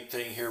same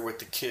thing here with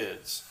the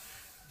kids.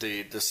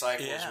 The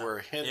disciples were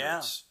a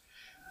hindrance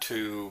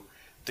to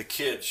the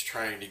kids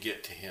trying to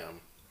get to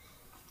him.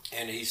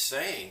 And he's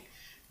saying,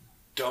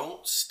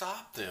 don't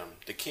stop them.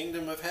 The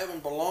kingdom of heaven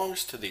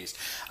belongs to these.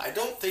 I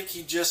don't think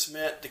he just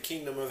meant the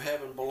kingdom of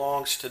heaven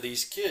belongs to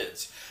these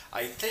kids.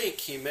 I think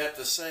he meant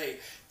to say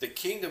the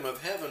kingdom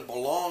of heaven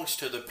belongs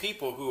to the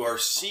people who are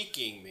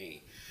seeking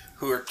me,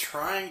 who are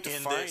trying to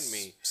find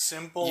me.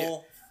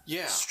 Simple,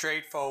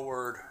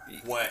 straightforward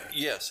way.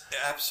 Yes,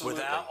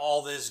 absolutely. Without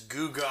all this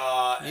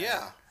goo-gaw and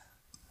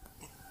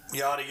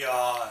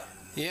yada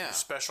and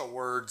special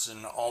words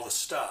and all the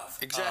stuff.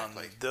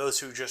 Exactly. Those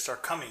who just are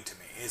coming to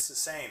me. It's the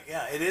same.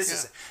 Yeah, it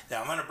is. Yeah.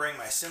 Now I'm going to bring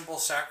my simple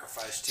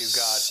sacrifice to you,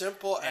 God.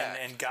 Simple act.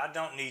 And God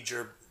don't need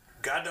your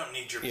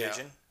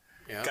pigeon.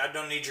 Yeah. God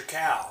don't need your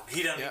cow.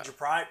 He don't need your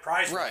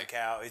prize from the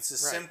cow. It's a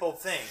simple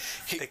thing.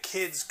 The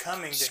kids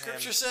coming to him.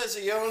 Scripture says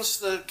he owns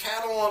the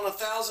cattle on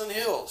 1,000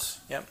 hills.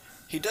 Yep.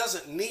 He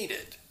doesn't need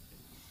it.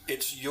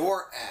 It's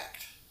your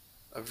act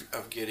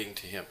of getting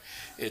to him.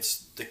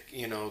 It's the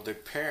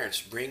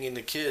parents bringing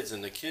the kids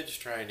and the kids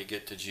trying to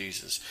get to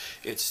Jesus.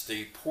 It's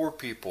the poor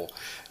people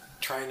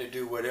trying to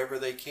do whatever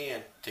they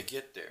can to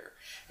get there.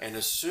 And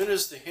as soon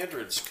as the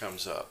hindrance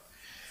comes up,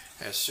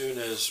 as soon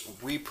as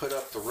we put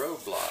up the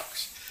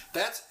roadblocks,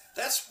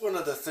 that's one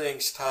of the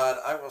things, Todd,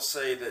 I will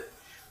say that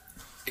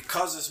it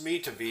causes me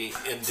to be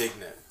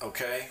indignant,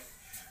 okay?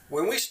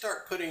 When we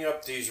start putting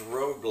up these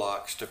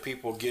roadblocks to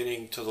people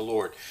getting to the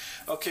Lord,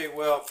 okay,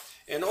 well,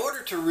 in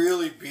order to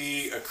really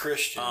be a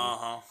Christian,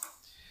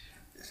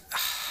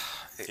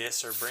 yes,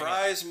 sir.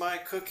 Fries my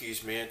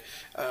cookies, man.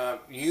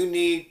 You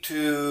need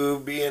to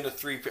be in a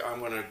I'm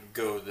going to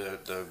go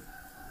the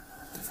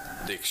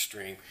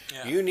extreme.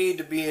 Yeah. You need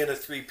to be in a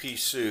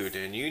 3-piece suit,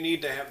 and you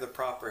need to have the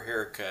proper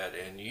haircut,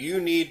 and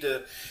you need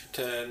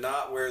to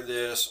not wear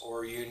this,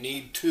 or you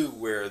need to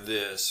wear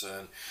this,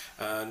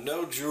 and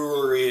no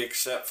jewelry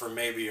except for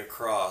maybe a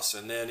cross,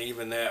 and then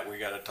even that we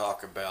got to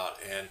talk about,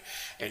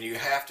 and you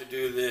have to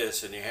do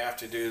this, and you have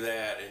to do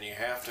that, and you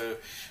have to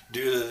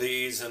do the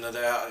these and the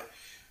that.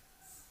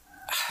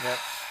 Yep.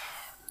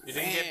 You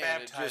didn't get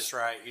baptized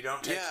right. You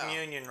don't take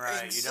communion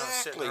right. Exactly, you don't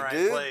sit in the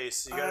right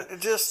place. You got to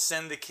just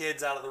send the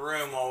kids out of the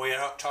room while we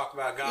talk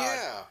about God.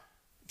 Yeah.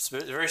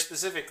 Very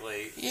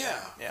specifically. Yeah.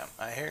 Yeah,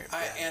 I hear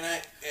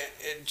it.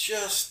 It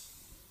just,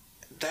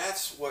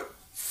 that's what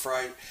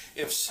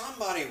if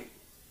somebody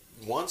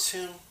wants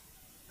him,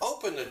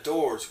 open the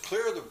doors,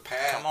 clear the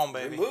path. Come on,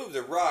 baby. Remove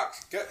the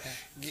rocks.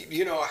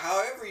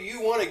 However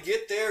you want to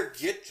get there,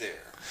 get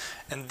there.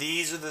 And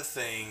these are the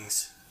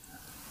things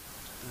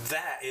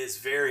that is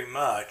very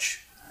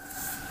much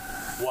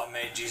what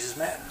made Jesus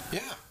mad.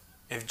 Yeah.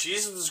 If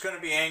Jesus was going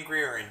to be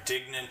angry or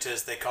indignant,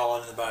 as they call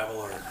it in the Bible,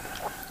 or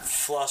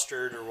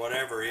flustered or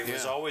whatever, it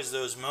was always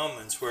those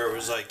moments where it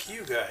was like,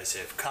 you guys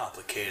have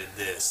complicated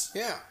this.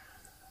 Yeah.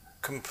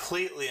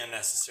 Completely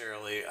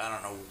unnecessarily. I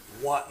don't know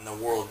what in the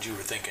world you were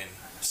thinking.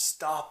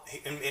 Stop.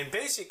 And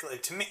basically,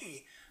 to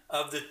me,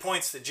 of the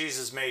points that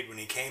Jesus made when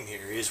he came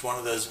here, is one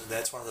of those.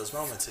 That's one of those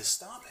moments. Is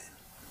stop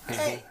it.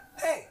 Mm-hmm.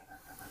 Hey.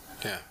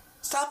 Yeah.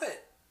 Stop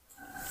it.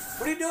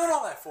 What are you doing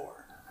all that for?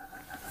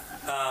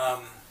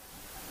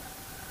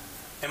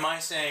 Am I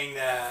saying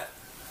that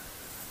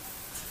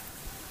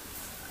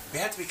we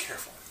have to be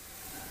careful?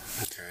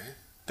 Okay.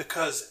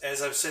 Because,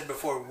 as I've said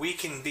before, we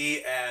can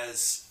be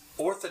as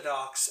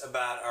orthodox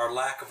about our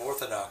lack of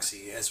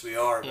orthodoxy as we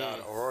are about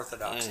our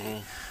orthodoxy.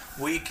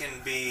 Mm-hmm. We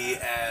can be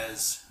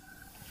as...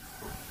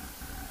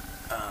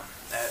 I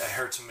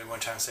heard somebody one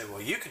time say,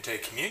 well, you can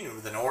take communion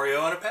with an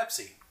Oreo and a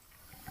Pepsi.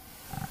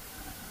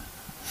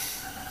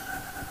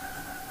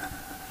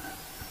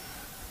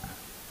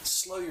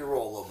 Slow your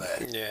roll a little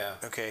bit. Yeah.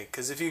 Okay,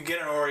 because if you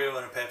get an Oreo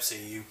and a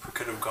Pepsi, you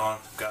could have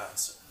gotten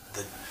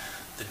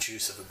the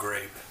juice of a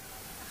grape.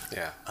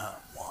 Yeah.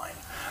 Wine.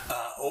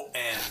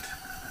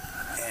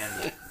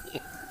 And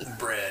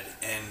bread,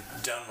 and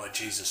done what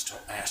Jesus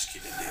asked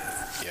you to do.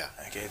 Yeah.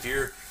 Okay, if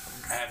you're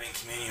having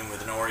communion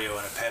with an Oreo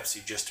and a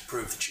Pepsi just to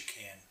prove that you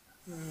can,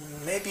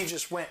 maybe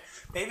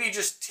you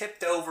just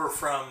tipped over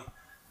from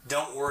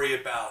don't worry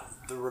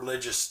about the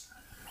religious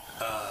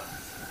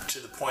to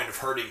the point of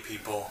hurting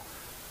people,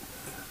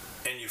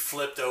 and you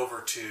flipped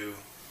over to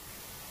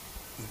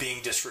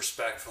being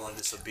disrespectful and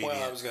disobedient.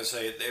 Well, I was going to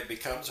say, it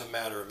becomes a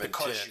matter of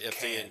intent. If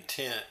the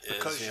intent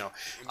is,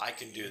 I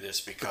can do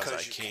this because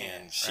I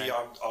can. See,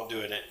 right. I'll do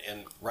it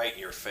in right in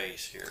your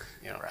face here.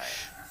 Right.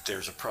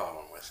 There's a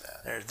problem with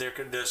that.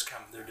 There does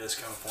come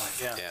a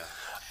point. Yeah.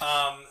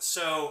 Yeah.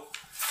 So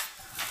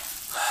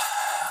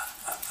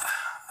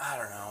I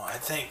don't know. I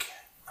think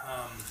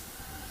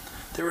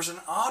there was an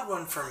odd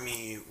one for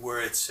me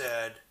where it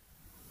said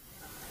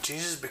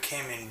Jesus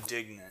became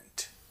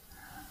indignant.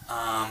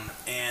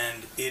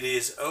 And it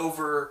is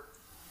over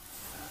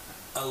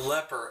a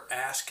leper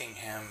asking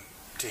him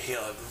to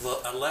heal.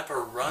 A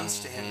leper runs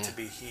to him to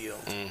be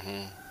healed. Mm-hmm.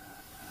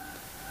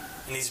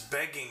 And he's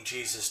begging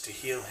Jesus to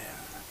heal him.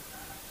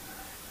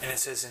 And it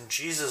says, and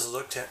Jesus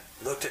looked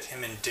at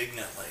him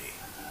indignantly.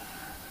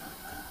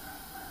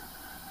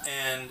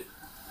 And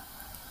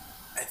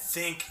I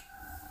think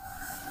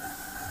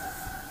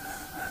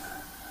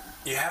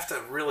you have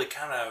to really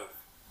kind of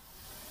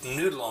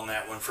noodle on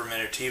that one for a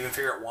minute to even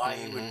figure out why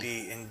he would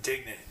be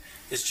indignant.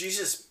 Is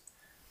Jesus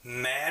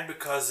mad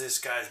because this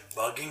guy's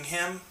bugging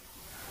him?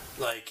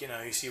 Like,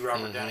 you see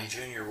Robert Downey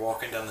Jr.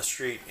 walking down the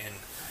street in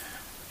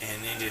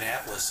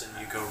Indianapolis, and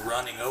you go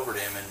running over to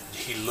him, and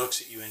he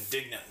looks at you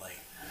indignantly.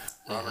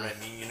 Robert, I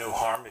mean you no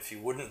harm. If you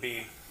wouldn't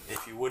be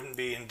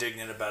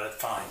indignant about it,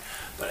 fine.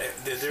 But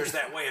there's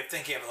that way of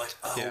thinking of it,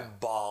 like,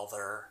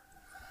 bother.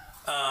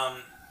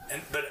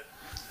 But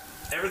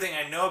everything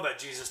I know about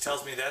Jesus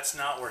tells me that's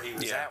not where he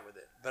was at with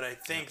it. But I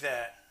think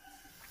that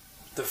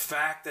the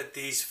fact that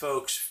these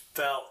folks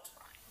felt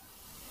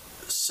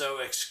so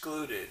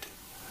excluded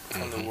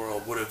from the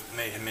world would have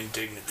made him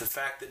indignant. The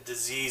fact that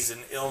disease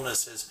and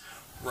illness has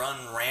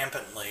run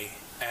rampantly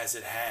as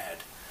it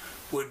had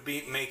would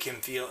make him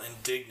feel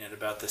indignant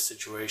about this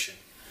situation.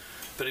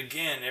 But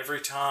again,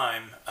 every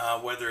time,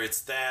 whether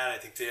it's that, I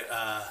think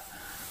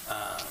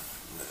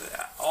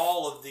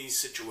all of these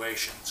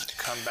situations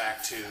come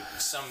back to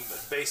some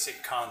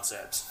basic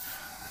concepts.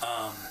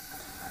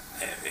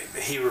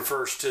 He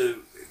refers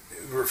to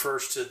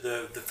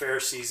the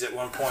Pharisees at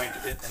one point,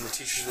 and the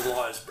teachers of the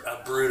law, as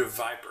a brood of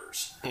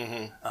vipers.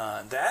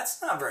 Mm-hmm.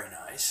 That's not very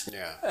nice.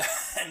 Yeah.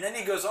 And then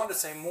he goes on to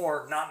say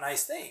more not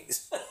nice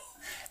things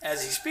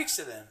as he speaks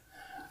to them.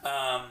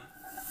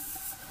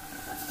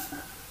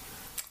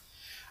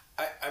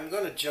 I'm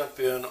going to jump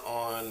in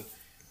on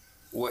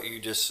what you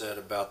just said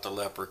about the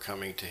leper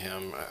coming to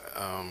him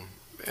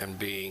and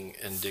being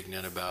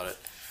indignant about it,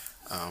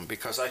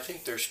 because I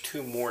think there's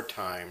two more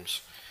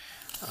times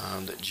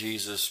that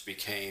Jesus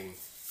became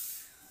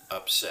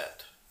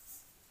upset,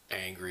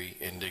 angry,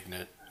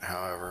 indignant,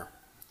 however.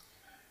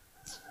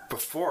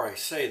 Before I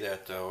say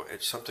that, though,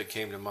 something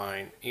came to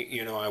mind.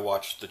 I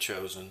watched The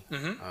Chosen.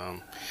 Mm-hmm.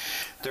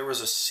 There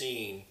was a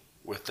scene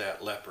with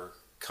that leper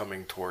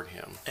coming toward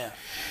him. Yeah.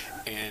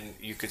 And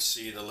you could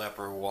see the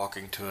leper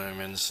walking to him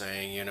and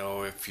saying,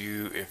 if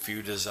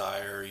you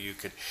desire, you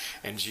could.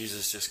 And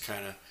Jesus just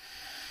kind of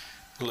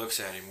looks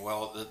at him.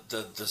 Well,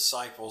 the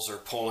disciples are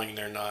pulling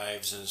their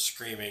knives and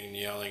screaming and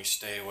yelling,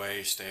 "Stay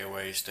away, stay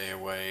away, stay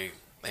away."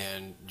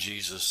 And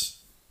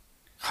Jesus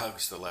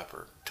hugs the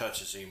leper,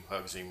 touches him,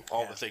 hugs him,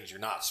 all the things you're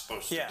not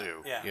supposed to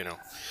do,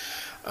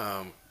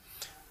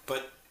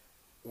 But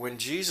when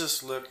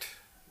Jesus looked,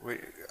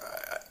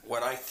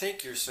 what I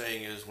think you're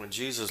saying is when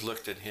Jesus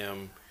looked at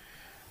him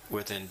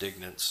with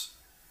indignance,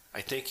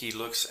 I think he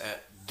looks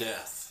at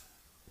death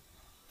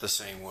the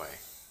same way.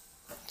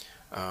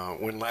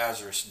 when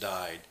Lazarus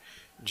died,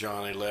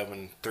 John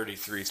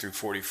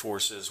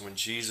 11:33-44 says, when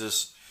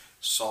Jesus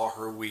saw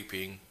her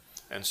weeping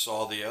and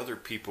saw the other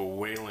people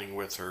wailing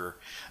with her,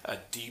 a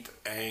deep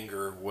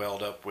anger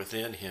welled up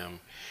within him,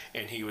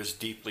 and he was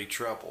deeply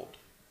troubled.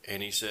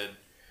 And he said,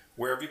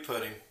 where have you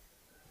put him?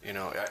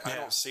 I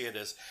don't see it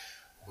as,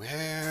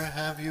 where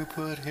have you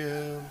put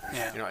him?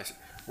 Yeah. I said,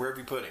 where have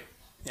you put him?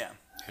 Yeah.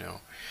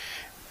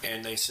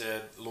 And they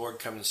said, Lord,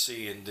 come and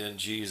see. And then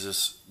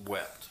Jesus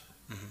wept.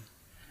 Mm-hmm.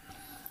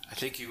 I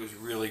think he was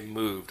really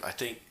moved. I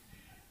think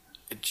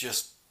it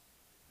just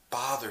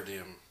bothered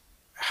him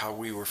how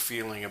we were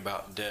feeling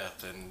about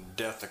death and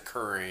death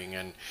occurring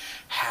and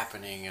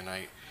happening. And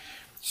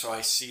so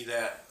I see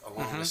that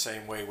along the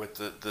same way with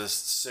the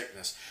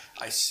sickness.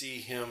 I see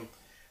him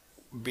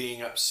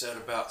being upset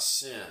about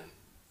sin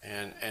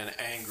and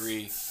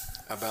angry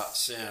about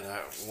sin.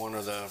 One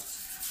of the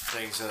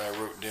things that I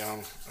wrote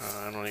down,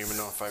 I don't even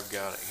know if I've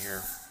got it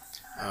here,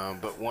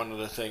 but one of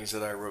the things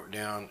that I wrote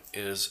down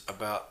is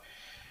about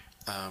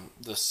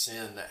the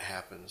sin that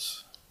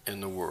happens in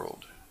the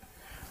world.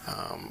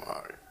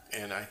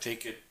 And I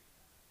think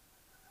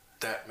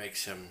that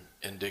makes him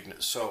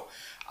indignant. So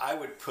I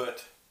would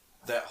put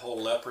that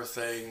whole leper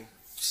thing,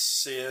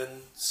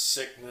 sin,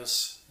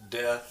 sickness,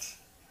 death,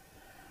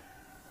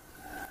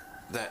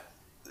 that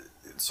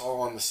it's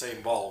all on the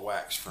same ball of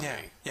wax for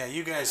me. Yeah,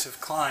 you guys have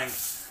climbed.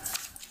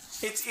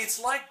 It's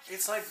like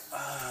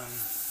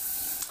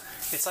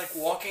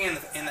walking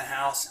in the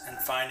house and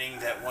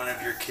finding that one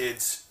of your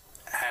kids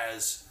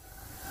has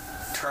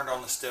turned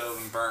on the stove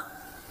and burnt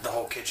the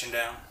whole kitchen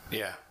down.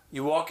 Yeah.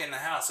 You walk in the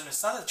house, and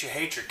it's not that you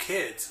hate your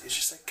kids. It's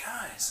just like,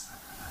 guys,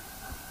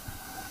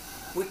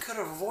 we could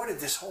have avoided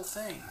this whole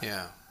thing.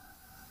 Yeah.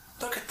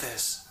 Look at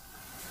this.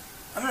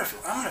 I'm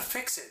gonna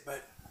fix it,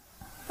 but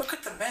look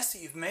at the mess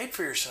that you've made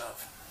for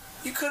yourself.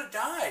 You could have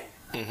died.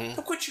 Mm-hmm.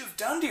 Look what you've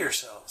done to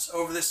yourselves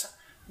over this.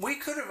 We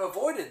could have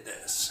avoided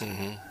this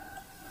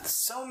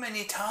so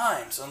many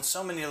times on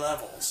so many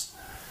levels.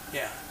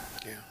 Yeah.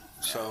 Yeah.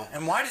 So.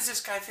 And why does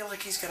this guy feel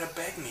like he's got to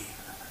beg me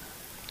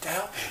to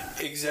help him?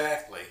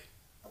 Exactly.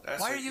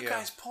 Why are you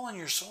guys pulling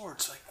your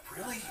swords? Like,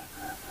 really?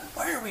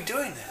 Why are we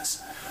doing this?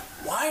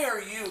 Why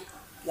are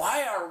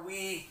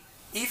we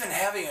even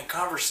having a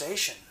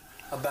conversation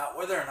about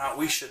whether or not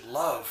we should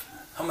love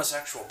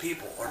homosexual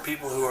people or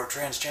people who are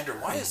transgender?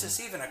 Why is this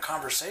even a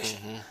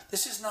conversation?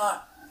 This is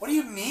not. What do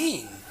you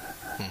mean?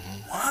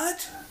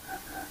 What?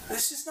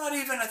 This is not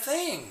even a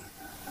thing.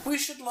 We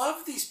should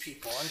love these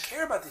people and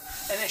care about them,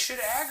 and it should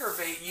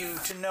aggravate you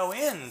to no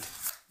end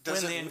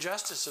when the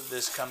injustice of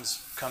this comes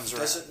around.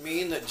 Does it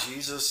mean that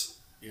Jesus,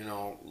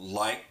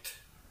 liked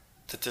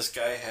that this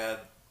guy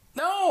had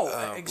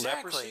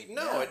exactly leprosy?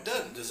 No, it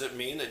doesn't. Does it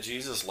mean that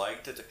Jesus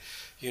liked it?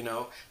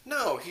 No,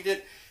 he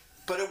didn't.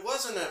 But it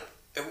wasn't an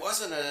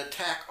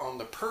attack on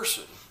the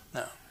person.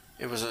 No,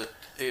 it was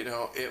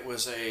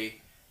a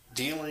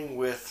dealing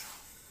with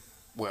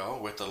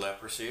the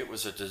leprosy. It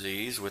was a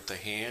disease with the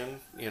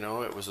hand,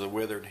 it was the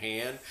withered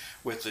hand.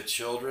 With the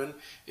children,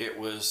 it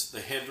was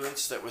the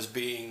hindrance that was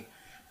being,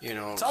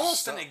 it's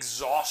almost an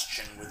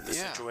exhaustion with the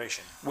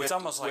situation. It's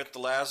almost like with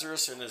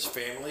Lazarus and his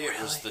family, it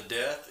was the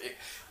death.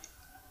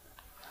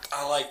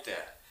 I like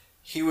that.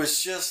 He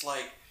was just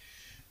like,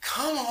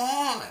 come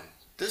on.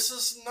 This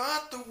is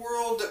not the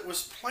world that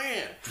was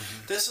planned.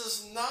 This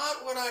is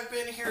not what I've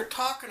been here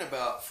talking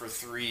about for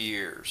 3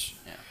 years.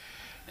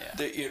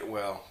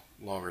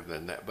 Longer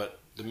than that, but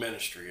the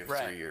ministry of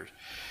 3 years.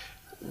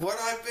 What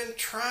I've been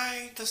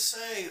trying to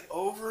say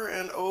over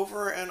and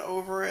over and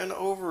over and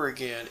over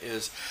again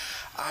is,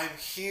 I'm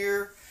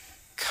here,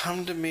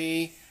 come to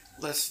me,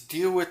 let's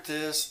deal with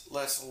this,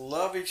 let's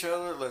love each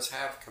other, let's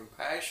have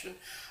compassion,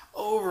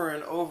 over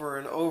and over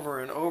and over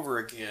and over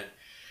again.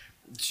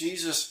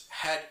 Jesus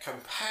had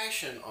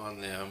compassion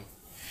on them,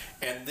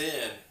 and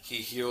then he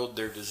healed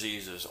their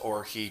diseases,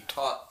 or he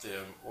taught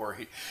them,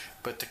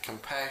 but the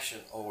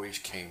compassion always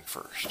came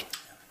first.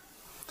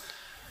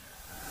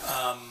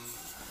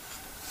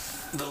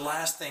 The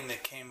last thing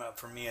that came up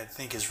for me, I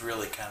think, is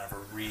really kind of a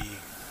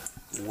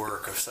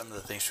rework of some of the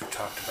things we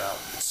talked about.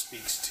 It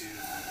speaks to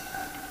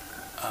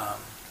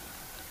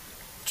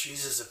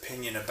Jesus'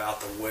 opinion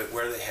about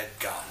where they had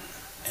gotten,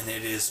 and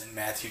it is in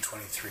Matthew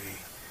 23,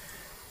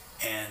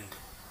 and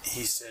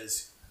he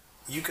says,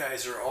 you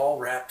guys are all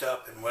wrapped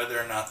up in whether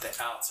or not the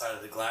outside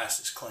of the glass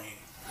is clean.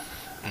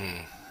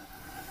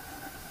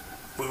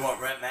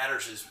 What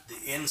matters is the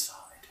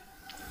inside.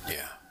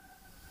 Yeah.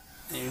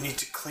 You need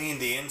to clean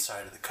the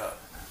inside of the cup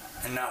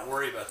and not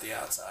worry about the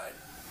outside.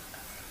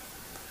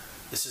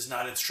 This is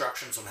not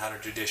instructions on how to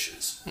do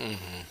dishes.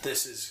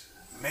 This is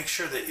make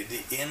sure that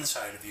the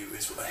inside of you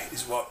is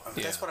what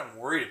that's what I'm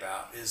worried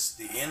about, is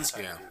the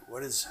inside of you.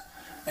 What is,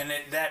 and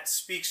that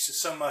speaks to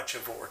so much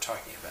of what we're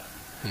talking about.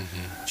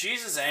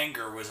 Jesus'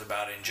 anger was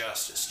about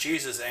injustice.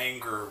 Jesus'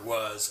 anger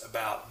was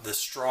about the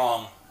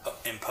strong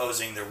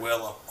imposing their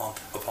will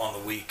upon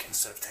the weak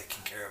instead of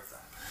taking care of them.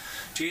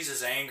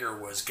 Jesus' anger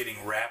was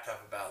getting wrapped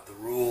up about the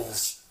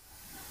rules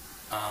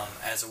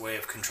as a way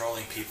of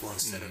controlling people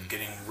instead of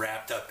getting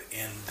wrapped up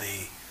in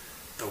the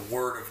the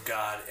Word of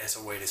God as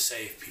a way to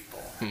save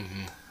people.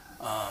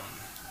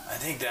 I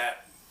think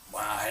that, wow,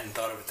 I hadn't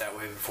thought of it that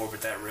way before,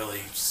 but that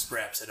really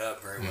wraps it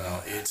up very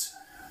well. It's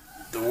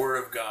the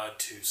Word of God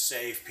to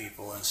save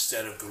people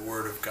instead of the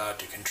Word of God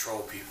to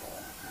control people.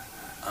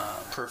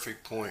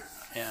 Perfect point.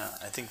 Yeah,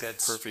 I think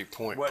that's perfect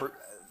point.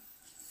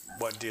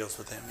 What deals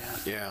with him?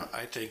 Yeah,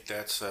 I think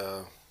that's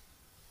a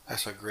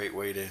great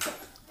way to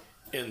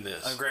end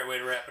this. A great way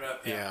to wrap it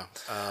up. Yeah,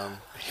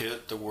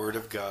 hit the Word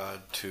of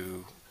God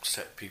to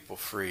set people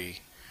free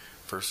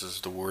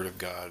versus the Word of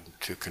God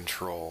to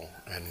control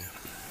and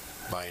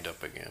bind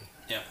up again.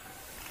 Yeah.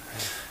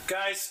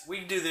 Guys,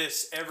 we do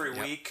this every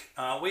week.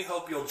 We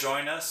hope you'll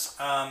join us.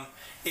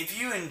 If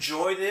you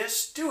enjoy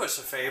this, do us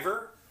a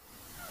favor.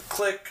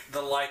 Click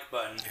the like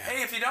button. Yeah.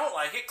 Hey, if you don't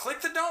like it,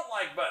 click the don't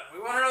like button. We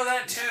want to know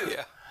that too.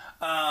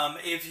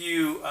 If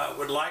you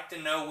would like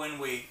to know when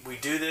we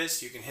do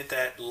this, you can hit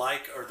that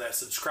like or that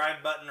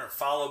subscribe button or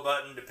follow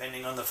button,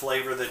 depending on the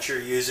flavor that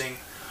you're using.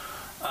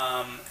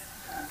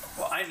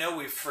 Well, I know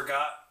we've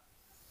forgotten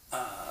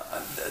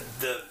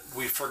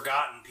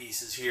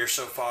pieces here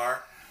so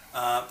far.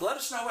 Let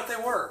us know what they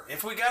were.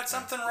 If we got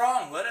something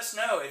wrong, let us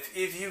know.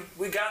 If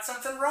we got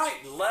something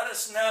right, let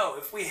us know.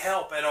 If we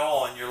help at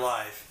all in your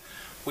life,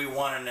 we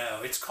want to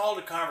know. It's called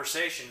a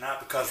conversation,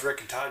 not because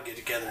Rick and Todd get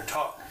together and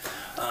talk,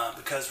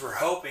 because we're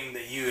hoping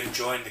that you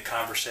enjoyed the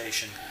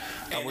conversation.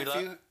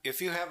 And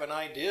if you have an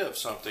idea of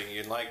something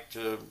you'd like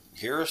to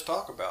hear us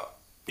talk about,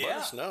 let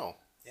us know.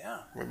 Yeah,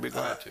 we'd be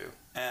glad to.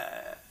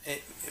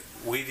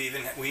 We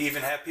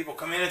even have people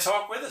come in and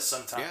talk with us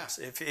sometimes.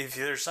 Yeah. If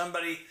there's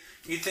somebody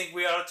you think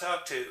we ought to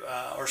talk to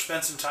or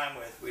spend some time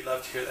with, we'd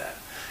love to hear that.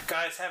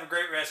 Guys, have a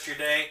great rest of your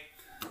day.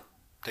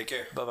 Take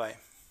care. Bye-bye.